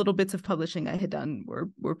the little bits of publishing I had done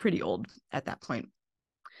were pretty old at that point.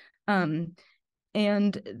 And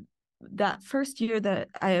that first year that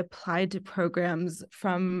I applied to programs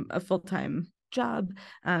from a full-time job,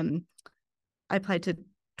 I applied to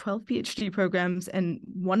 12 PhD programs, and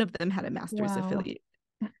one of them had a master's affiliate.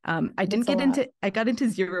 I got into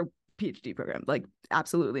 0 PhD programs, like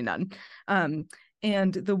absolutely none.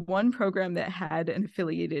 And the one program that had an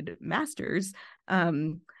affiliated master's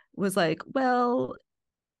was like, well,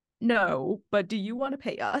 no, but do you want to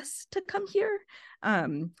pay us to come here?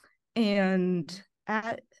 And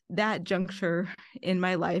at that juncture in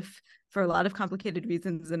my life, for a lot of complicated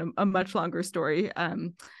reasons and a much longer story,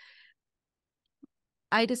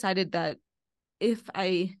 I decided that if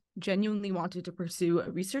I genuinely wanted to pursue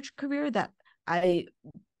a research career, that I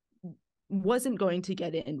wasn't going to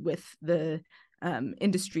get in with the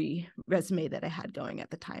industry resume that I had going at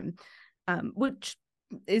the time, which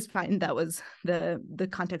is fine. That was the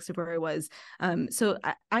context of where I was. So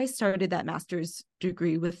I started that master's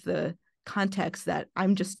degree with the context that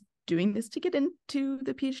I'm just doing this to get into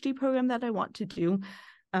the PhD program that I want to do.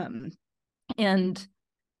 And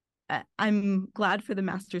I'm glad for the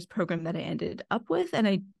master's program that I ended up with. And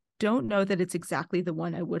I don't know that it's exactly the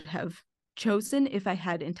one I would have chosen if I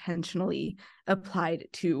had intentionally applied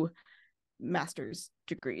to master's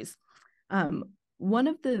degrees. One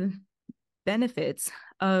of the benefits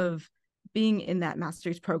of being in that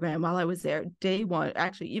master's program while I was there, day one,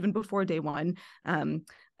 actually even before day one,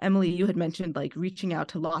 Emily, you had mentioned like reaching out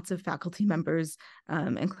to lots of faculty members,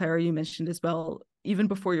 and Clara, you mentioned as well, even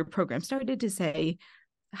before your program started, to say,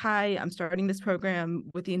 hi, I'm starting this program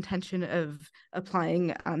with the intention of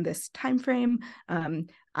applying on this time frame.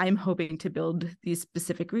 I'm hoping to build these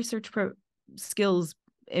specific research skills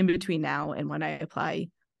in between now and when I apply,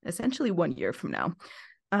 essentially 1 year from now.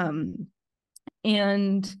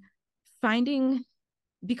 And finding,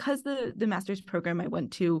 because the master's program I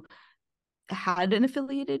went to had an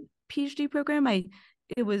affiliated PhD program,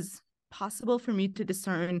 it was possible for me to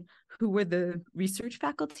discern who were the research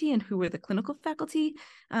faculty and who were the clinical faculty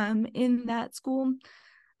in that school.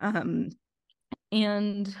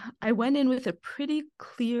 And I went in with a pretty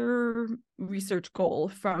clear research goal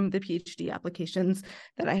from the PhD applications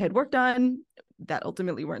that I had worked on that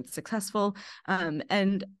ultimately weren't successful.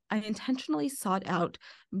 And I intentionally sought out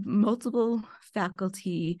multiple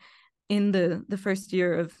faculty in the first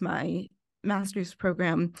year of my master's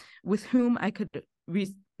program with whom I could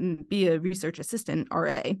be a research assistant,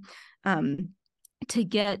 RA, to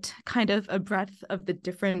get kind of a breadth of the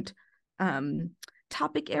different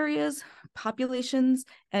topic areas, populations,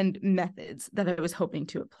 and methods that I was hoping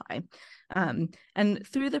to apply. And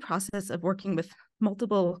through the process of working with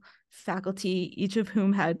multiple faculty, each of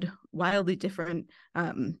whom had wildly different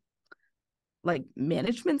like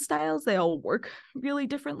management styles, they all work really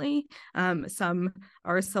differently. Some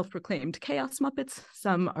are self-proclaimed chaos muppets,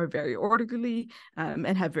 some are very orderly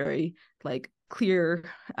and have very like clear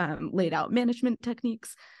laid out management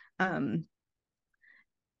techniques.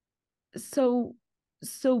 So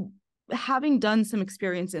having done some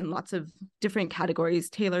experience in lots of different categories,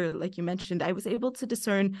 Taylor, like you mentioned, I was able to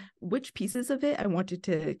discern which pieces of it I wanted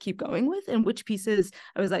to keep going with and which pieces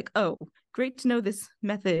I was like, oh, great to know this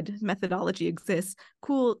methodology exists.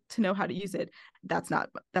 Cool to know how to use it. That's not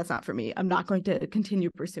for me. I'm not going to continue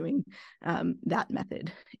pursuing that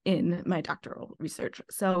method in my doctoral research.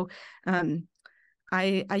 So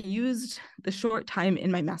I used the short time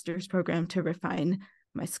in my master's program to refine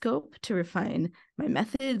my scope, to refine my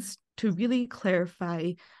methods, to really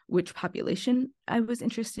clarify which population I was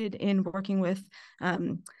interested in working with.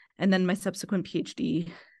 And then my subsequent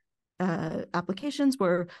PhD applications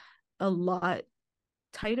were a lot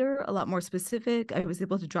tighter, a lot more specific. I was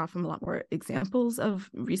able to draw from a lot more examples of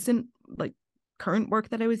recent, like current work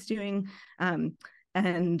that I was doing.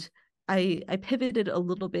 And I pivoted a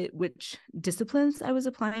little bit which disciplines I was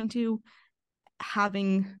applying to,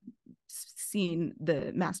 having seen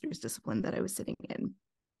the master's discipline that I was sitting in.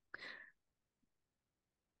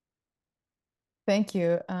 Thank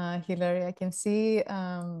you, Hillary. I can see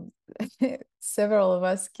several of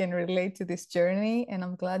us can relate to this journey, and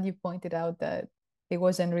I'm glad you pointed out that it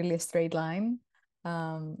wasn't really a straight line.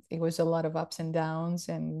 It was a lot of ups and downs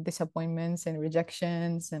and disappointments and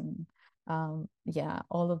rejections and yeah,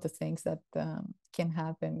 all of the things that can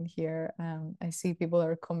happen here. I see people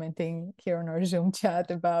are commenting here on our Zoom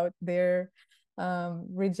chat about their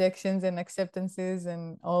rejections and acceptances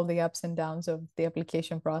and all the ups and downs of the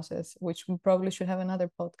application process, which we probably should have another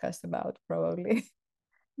podcast about, probably.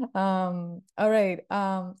 All right.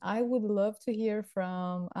 I would love to hear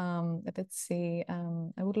from, let's see,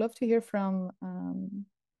 I would love to hear from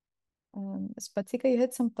Spatika. You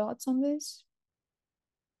had some thoughts on this?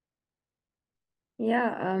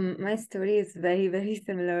 Yeah, my story is very, very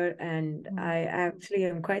similar, and I actually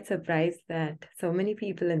am quite surprised that so many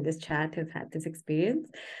people in this chat have had this experience.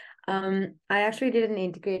 I actually did an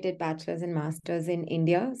integrated bachelor's and master's in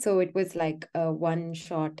India, so it was like a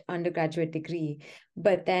one-shot undergraduate degree.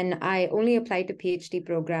 But then I only applied to PhD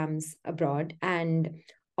programs abroad, and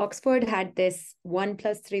Oxford had this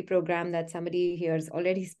 1+3 program that somebody here has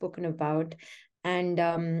already spoken about.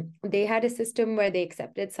 And they had a system where they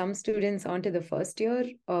accepted some students onto the first year,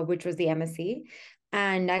 which was the MSc.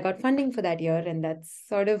 And I got funding for that year, and that's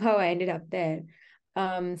sort of how I ended up there.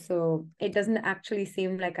 So it doesn't actually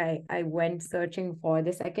seem like I went searching for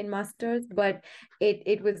the second master's, but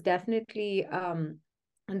it was definitely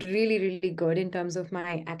really, really good in terms of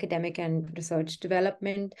my academic and research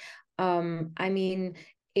development. I mean,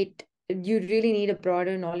 you really need a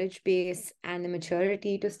broader knowledge base and the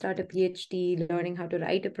maturity to start a PhD, learning how to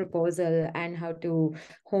write a proposal and how to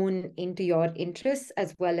hone into your interests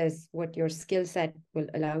as well as what your skill set will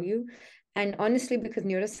allow you. And honestly, because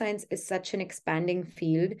neuroscience is such an expanding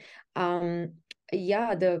field,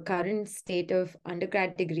 yeah, the current state of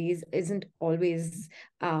undergrad degrees isn't always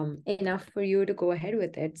enough for you to go ahead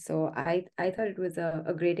with it. So I thought it was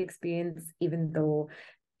a great experience, even though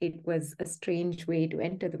it was a strange way to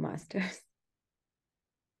enter the master's.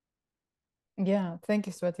 Yeah, thank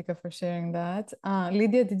you, Spatika, for sharing that.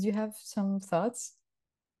 Lydia, did you have some thoughts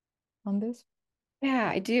on this? Yeah,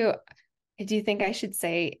 I do. I do think I should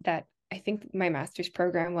say that I think my master's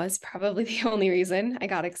program was probably the only reason I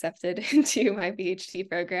got accepted into my PhD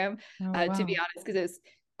program, to be honest, because it was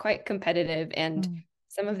quite competitive. And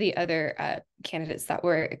some of the other candidates that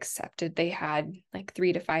were accepted, they had like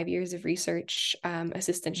 3 to 5 years of research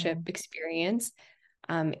assistantship experience.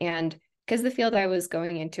 And because the field I was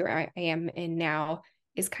going into, or I am in now,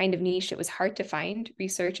 is kind of niche, it was hard to find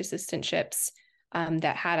research assistantships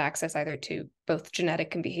that had access either to both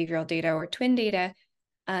genetic and behavioral data or twin data.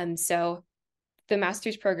 So the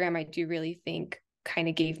master's program, I do really think kind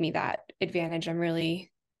of gave me that advantage. I'm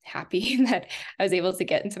really happy that I was able to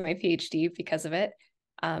get into my PhD because of it.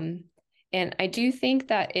 And I do think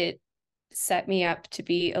that it set me up to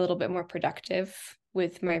be a little bit more productive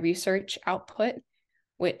with my research output,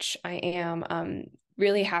 which I am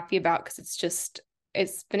really happy about, because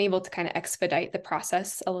it's been able to kind of expedite the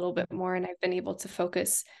process a little bit more. And I've been able to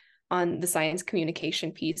focus on the science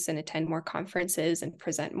communication piece and attend more conferences and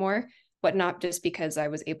present more, but not just because I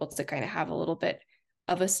was able to kind of have a little bit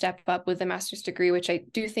of a step up with the master's degree, which I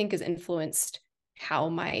do think is influenced how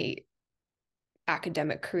my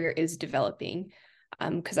academic career is developing,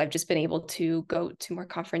 because I've just been able to go to more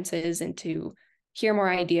conferences and to hear more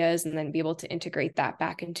ideas and then be able to integrate that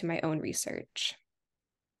back into my own research.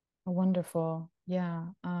 Wonderful. Yeah.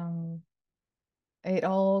 It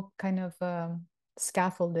all kind of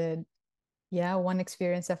scaffolded. Yeah, one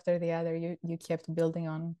experience after the other. You kept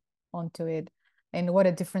building onto it. And what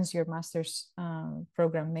a difference your master's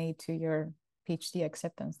program made to your PhD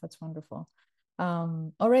acceptance. That's wonderful.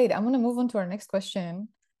 All right, I'm going to move on to our next question.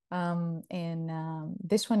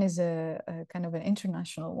 This one is a kind of an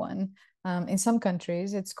international one. In some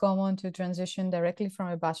countries, it's common to transition directly from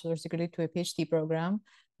a bachelor's degree to a PhD program.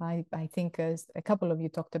 I think as a couple of you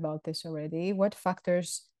talked about this already. What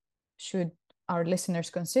factors should our listeners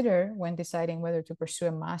consider when deciding whether to pursue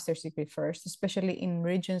a master's degree first, especially in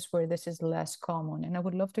regions where this is less common? And I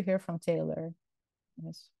would love to hear from Taylor.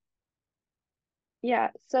 Yes. Yeah,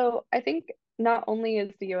 so I think not only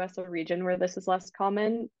is the US a region where this is less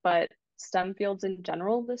common, but STEM fields in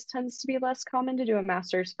general, this tends to be less common to do a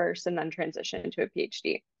master's first and then transition into a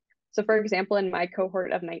PhD. So for example, in my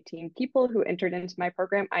cohort of 19 people who entered into my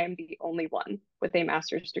program, I am the only one with a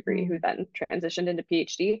master's degree who then transitioned into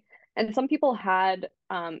PhD. And some people had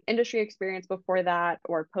industry experience before that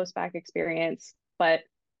or post-bac experience, but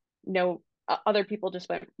no, other people just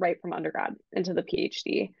went right from undergrad into the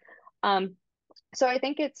PhD. So I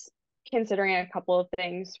think it's considering a couple of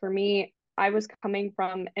things. For me, I was coming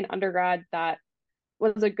from an undergrad that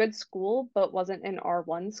was a good school, but wasn't an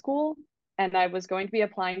R1 school. And I was going to be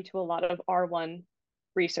applying to a lot of R1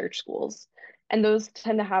 research schools. And those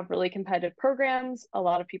tend to have really competitive programs. A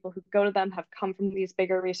lot of people who go to them have come from these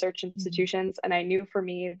bigger research institutions. And I knew for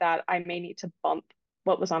me that I may need to bump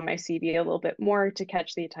what was on my CV a little bit more to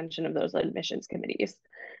catch the attention of those admissions committees.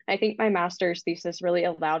 I think my master's thesis really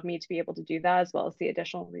allowed me to be able to do that, as well as the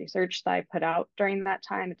additional research that I put out during that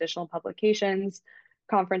time, additional publications,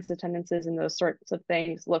 conference attendances, and those sorts of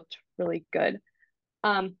things looked really good.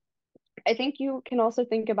 I think you can also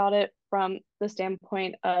think about it from the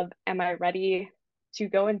standpoint of, am I ready to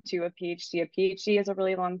go into a PhD? A PhD is a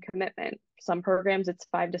really long commitment. Some programs, it's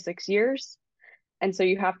 5 to 6 years. And so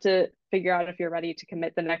you have to figure out if you're ready to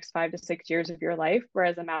commit the next 5 to 6 years of your life,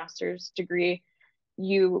 whereas a master's degree,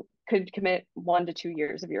 you could commit 1 to 2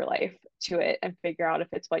 years of your life to it and figure out if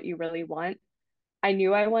it's what you really want. I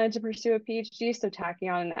knew I wanted to pursue a PhD, so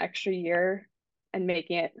tacking on an extra year and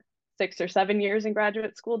making it 6 or 7 years in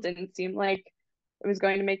graduate school didn't seem like it was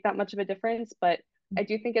going to make that much of a difference. But I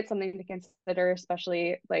do think it's something to consider,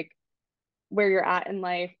 especially like where you're at in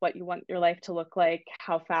life, what you want your life to look like,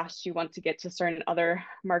 how fast you want to get to certain other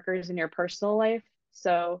markers in your personal life.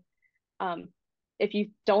 So if you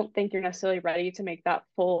don't think you're necessarily ready to make that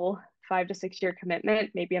full 5 to 6 year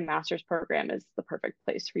commitment, maybe a master's program is the perfect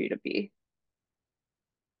place for you to be.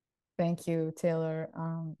 Thank you, Taylor.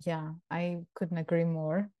 Yeah, I couldn't agree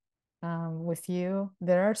more with you.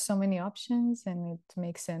 There are so many options, and it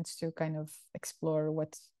makes sense to kind of explore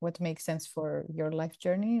what makes sense for your life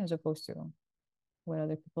journey as opposed to what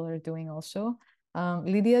other people are doing also.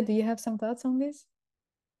 Lydia, do you have some thoughts on this?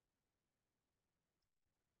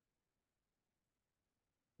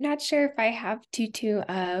 Not sure if I have too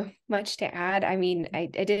much to add. I mean, I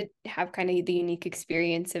did have kind of the unique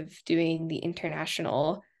experience of doing the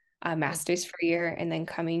international master's for a year and then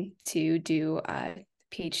coming to do a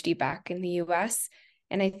PhD back in the US.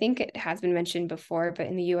 And I think it has been mentioned before, but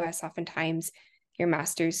in the US, oftentimes your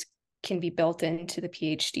master's can be built into the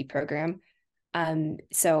PhD program.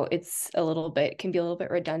 So it's can be a little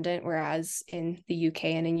bit redundant, whereas in the UK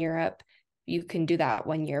and in Europe, you can do that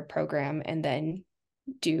 1-year program and then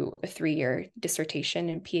do a 3-year dissertation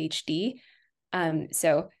and PhD.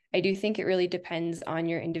 So I do think it really depends on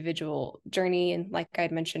your individual journey. And like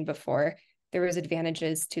I'd mentioned before, there was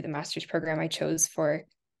advantages to the master's program I chose for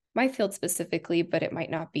my field specifically, but it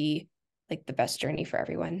might not be like the best journey for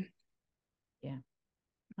everyone. Yeah,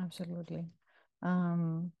 absolutely.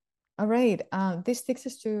 All right. This takes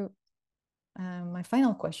us to my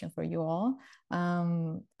final question for you all.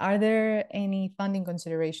 Are there any funding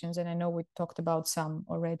considerations? And I know we talked about some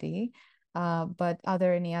already, but are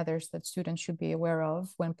there any others that students should be aware of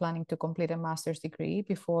when planning to complete a master's degree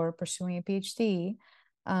before pursuing a PhD?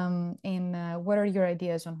 And what are your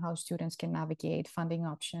ideas on how students can navigate funding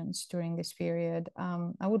options during this period?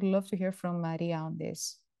 I would love to hear from Maria on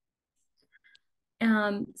this.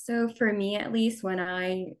 So for me, at least, when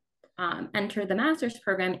I entered the master's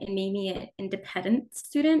program, it made me an independent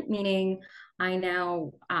student, meaning I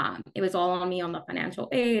now, it was all on me on the financial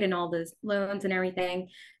aid and all those loans and everything.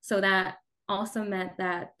 So that also meant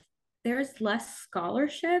that there's less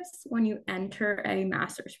scholarships when you enter a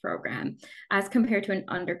master's program as compared to an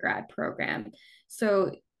undergrad program.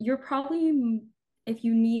 So you're probably, if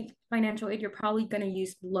you need financial aid, you're probably going to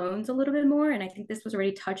use loans a little bit more. And I think this was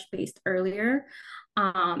already touched based earlier.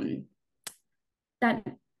 That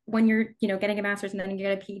when you're, getting a master's and then you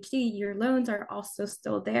get a PhD, your loans are also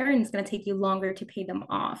still there and it's going to take you longer to pay them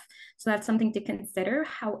off. So that's something to consider.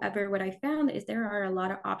 However, what I found is there are a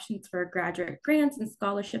lot of options for graduate grants and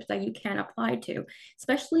scholarships that you can apply to,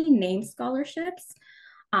 especially named scholarships.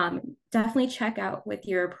 Definitely check out with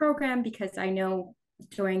your program, because I know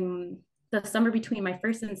during the summer between my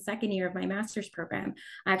first and second year of my master's program,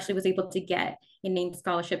 I actually was able to get a named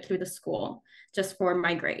scholarship through the school just for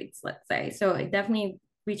my grades, let's say. So definitely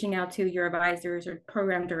reaching out to your advisors or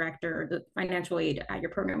program director or the financial aid at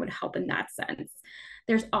your program would help in that sense.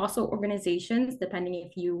 There's also organizations, depending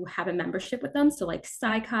if you have a membership with them. So like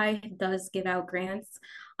PsyChi does give out grants.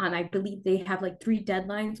 I believe they have like 3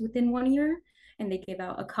 deadlines within 1 year, and they give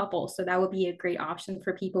out a couple. So that would be a great option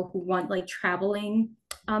for people who want like traveling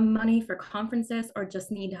money for conferences, or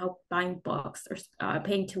just need help buying books or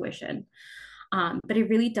paying tuition. But it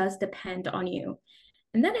really does depend on you.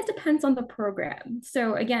 And then it depends on the program.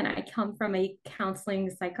 So again, I come from a counseling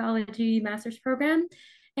psychology master's program,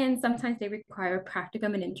 and sometimes they require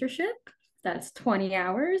practicum and internship. That's 20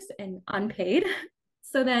 hours and unpaid.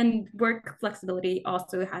 So then work flexibility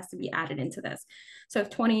also has to be added into this. So if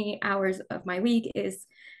 20 hours of my week is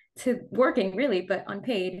to working really, but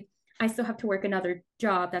unpaid, I still have to work another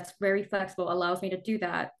job that's very flexible, allows me to do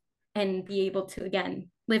that and be able to, again,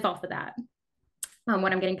 live off of that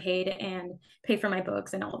when I'm getting paid and pay for my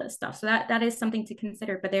books and all this stuff. So that is something to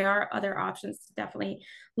consider, but there are other options to definitely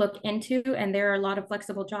look into. And there are a lot of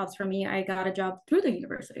flexible jobs. For me, I got a job through the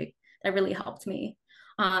university that really helped me.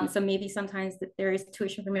 So maybe sometimes that there is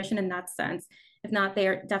tuition permission in that sense. If not,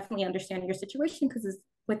 they're definitely understanding your situation because it's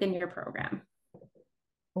within your program.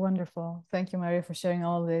 Wonderful. Thank you, Maria, for sharing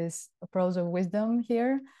all these pearls of wisdom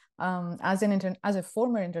here. As a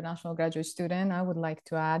former international graduate student, I would like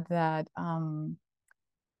to add that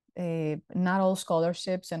not all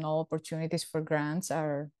scholarships and all opportunities for grants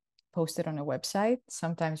are posted on a website.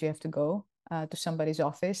 Sometimes you have to go to somebody's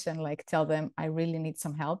office and like tell them, I really need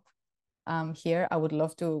some help here. I would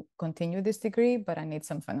love to continue this degree, but I need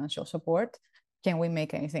some financial support. Can we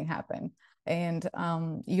make anything happen? And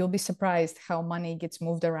you'll be surprised how money gets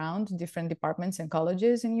moved around different departments and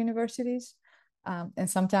colleges and universities. And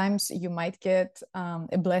sometimes you might get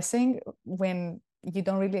a blessing when you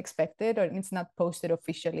don't really expect it, or it's not posted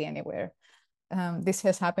officially anywhere. This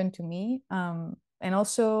has happened to me. And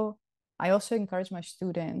also, I also encourage my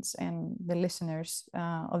students and the listeners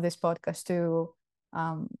of this podcast to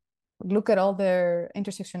look at all their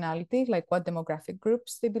intersectionality, like what demographic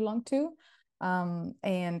groups they belong to,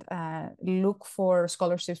 and look for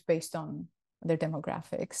scholarships based on their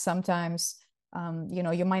demographics. Sometimes,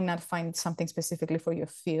 you might not find something specifically for your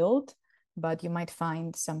field, but you might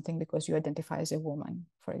find something because you identify as a woman,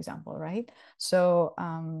 for example, right? So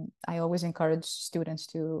I always encourage students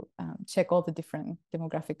to check all the different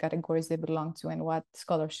demographic categories they belong to and what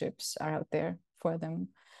scholarships are out there for them.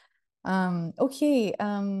 Okay.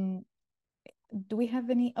 Do we have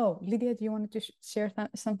any? Oh, Lydia, do you want to share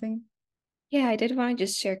something? Yeah, I did want to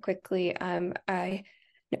just share quickly.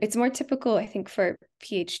 It's more typical, I think, for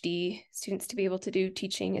PhD students to be able to do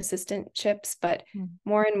teaching assistantships, but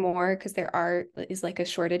more and more, because is like a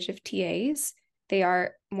shortage of TAs, they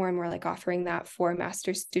are more and more like offering that for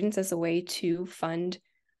master's students as a way to fund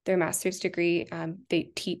their master's degree. They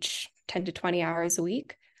teach 10 to 20 hours a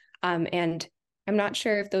week. And I'm not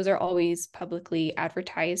sure if those are always publicly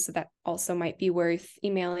advertised, so that also might be worth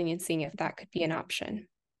emailing and seeing if that could be an option.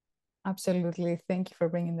 Absolutely. Thank you for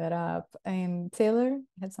bringing that up. And Taylor,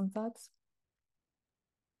 had some thoughts?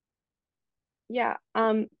 Yeah,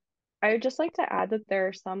 I would just like to add that there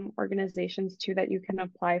are some organizations too that you can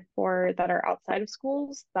apply for that are outside of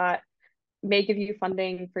schools that may give you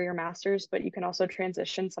funding for your master's, but you can also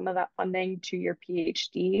transition some of that funding to your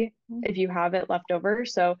PhD if you have it left over.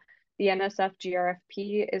 So the NSF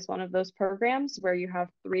GRFP is one of those programs where you have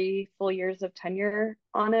 3 full years of tenure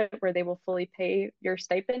on it, where they will fully pay your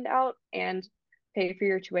stipend out and pay for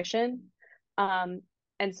your tuition.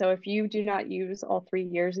 And so if you do not use all 3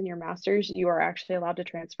 years in your master's, you are actually allowed to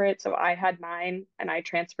transfer it. So I had mine and I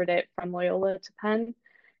transferred it from Loyola to Penn,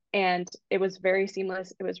 and it was very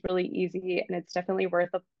seamless. It was really easy, and it's definitely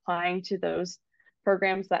worth applying to those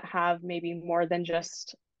programs that have maybe more than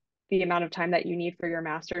just the amount of time that you need for your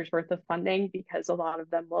master's worth of funding, because a lot of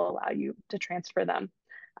them will allow you to transfer them,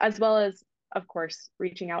 as well as, of course,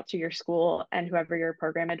 reaching out to your school and whoever your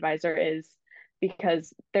program advisor is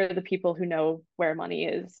because they're the people who know where money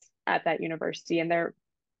is at that university, and they're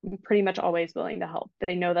pretty much always willing to help.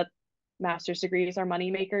 They know that master's degrees are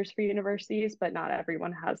money makers for universities, but not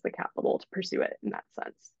everyone has the capital to pursue it in that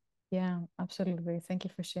sense. Yeah, absolutely. Thank you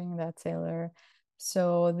for sharing that, Taylor.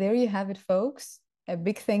 So there you have it, folks. A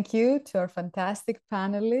big thank you to our fantastic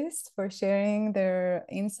panelists for sharing their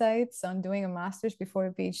insights on doing a master's before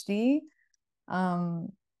a PhD.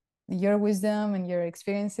 Your wisdom and your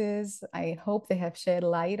experiences, I hope they have shed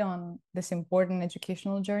light on this important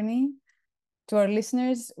educational journey. To our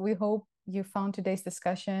listeners, we hope you found today's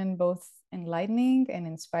discussion both enlightening and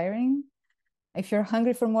inspiring. If you're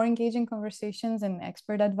hungry for more engaging conversations and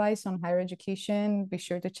expert advice on higher education, be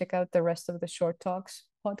sure to check out the rest of the Short Talks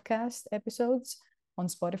podcast episodes on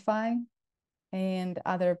Spotify and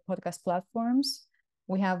other podcast platforms.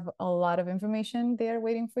 We have a lot of information there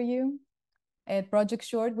waiting for you. At Project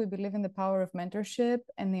Short, we believe in the power of mentorship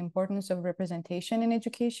and the importance of representation in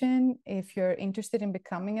education. If you're interested in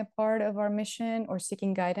becoming a part of our mission or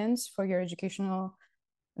seeking guidance for your educational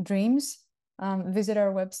dreams, visit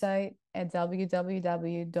our website at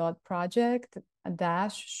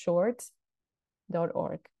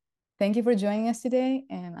www.project-short.org. Thank you for joining us today,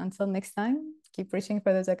 and until next time, keep reaching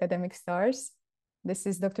for those academic stars. This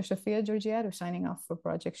is Dr. Sofia Georgiadou signing off for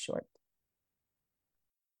Project Short.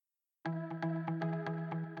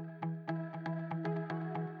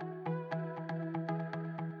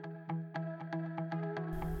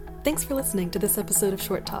 Thanks for listening to this episode of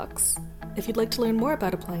Short Talks. If you'd like to learn more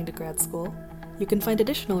about applying to grad school, you can find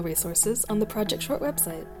additional resources on the Project Short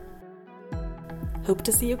website. Hope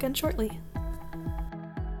to see you again shortly.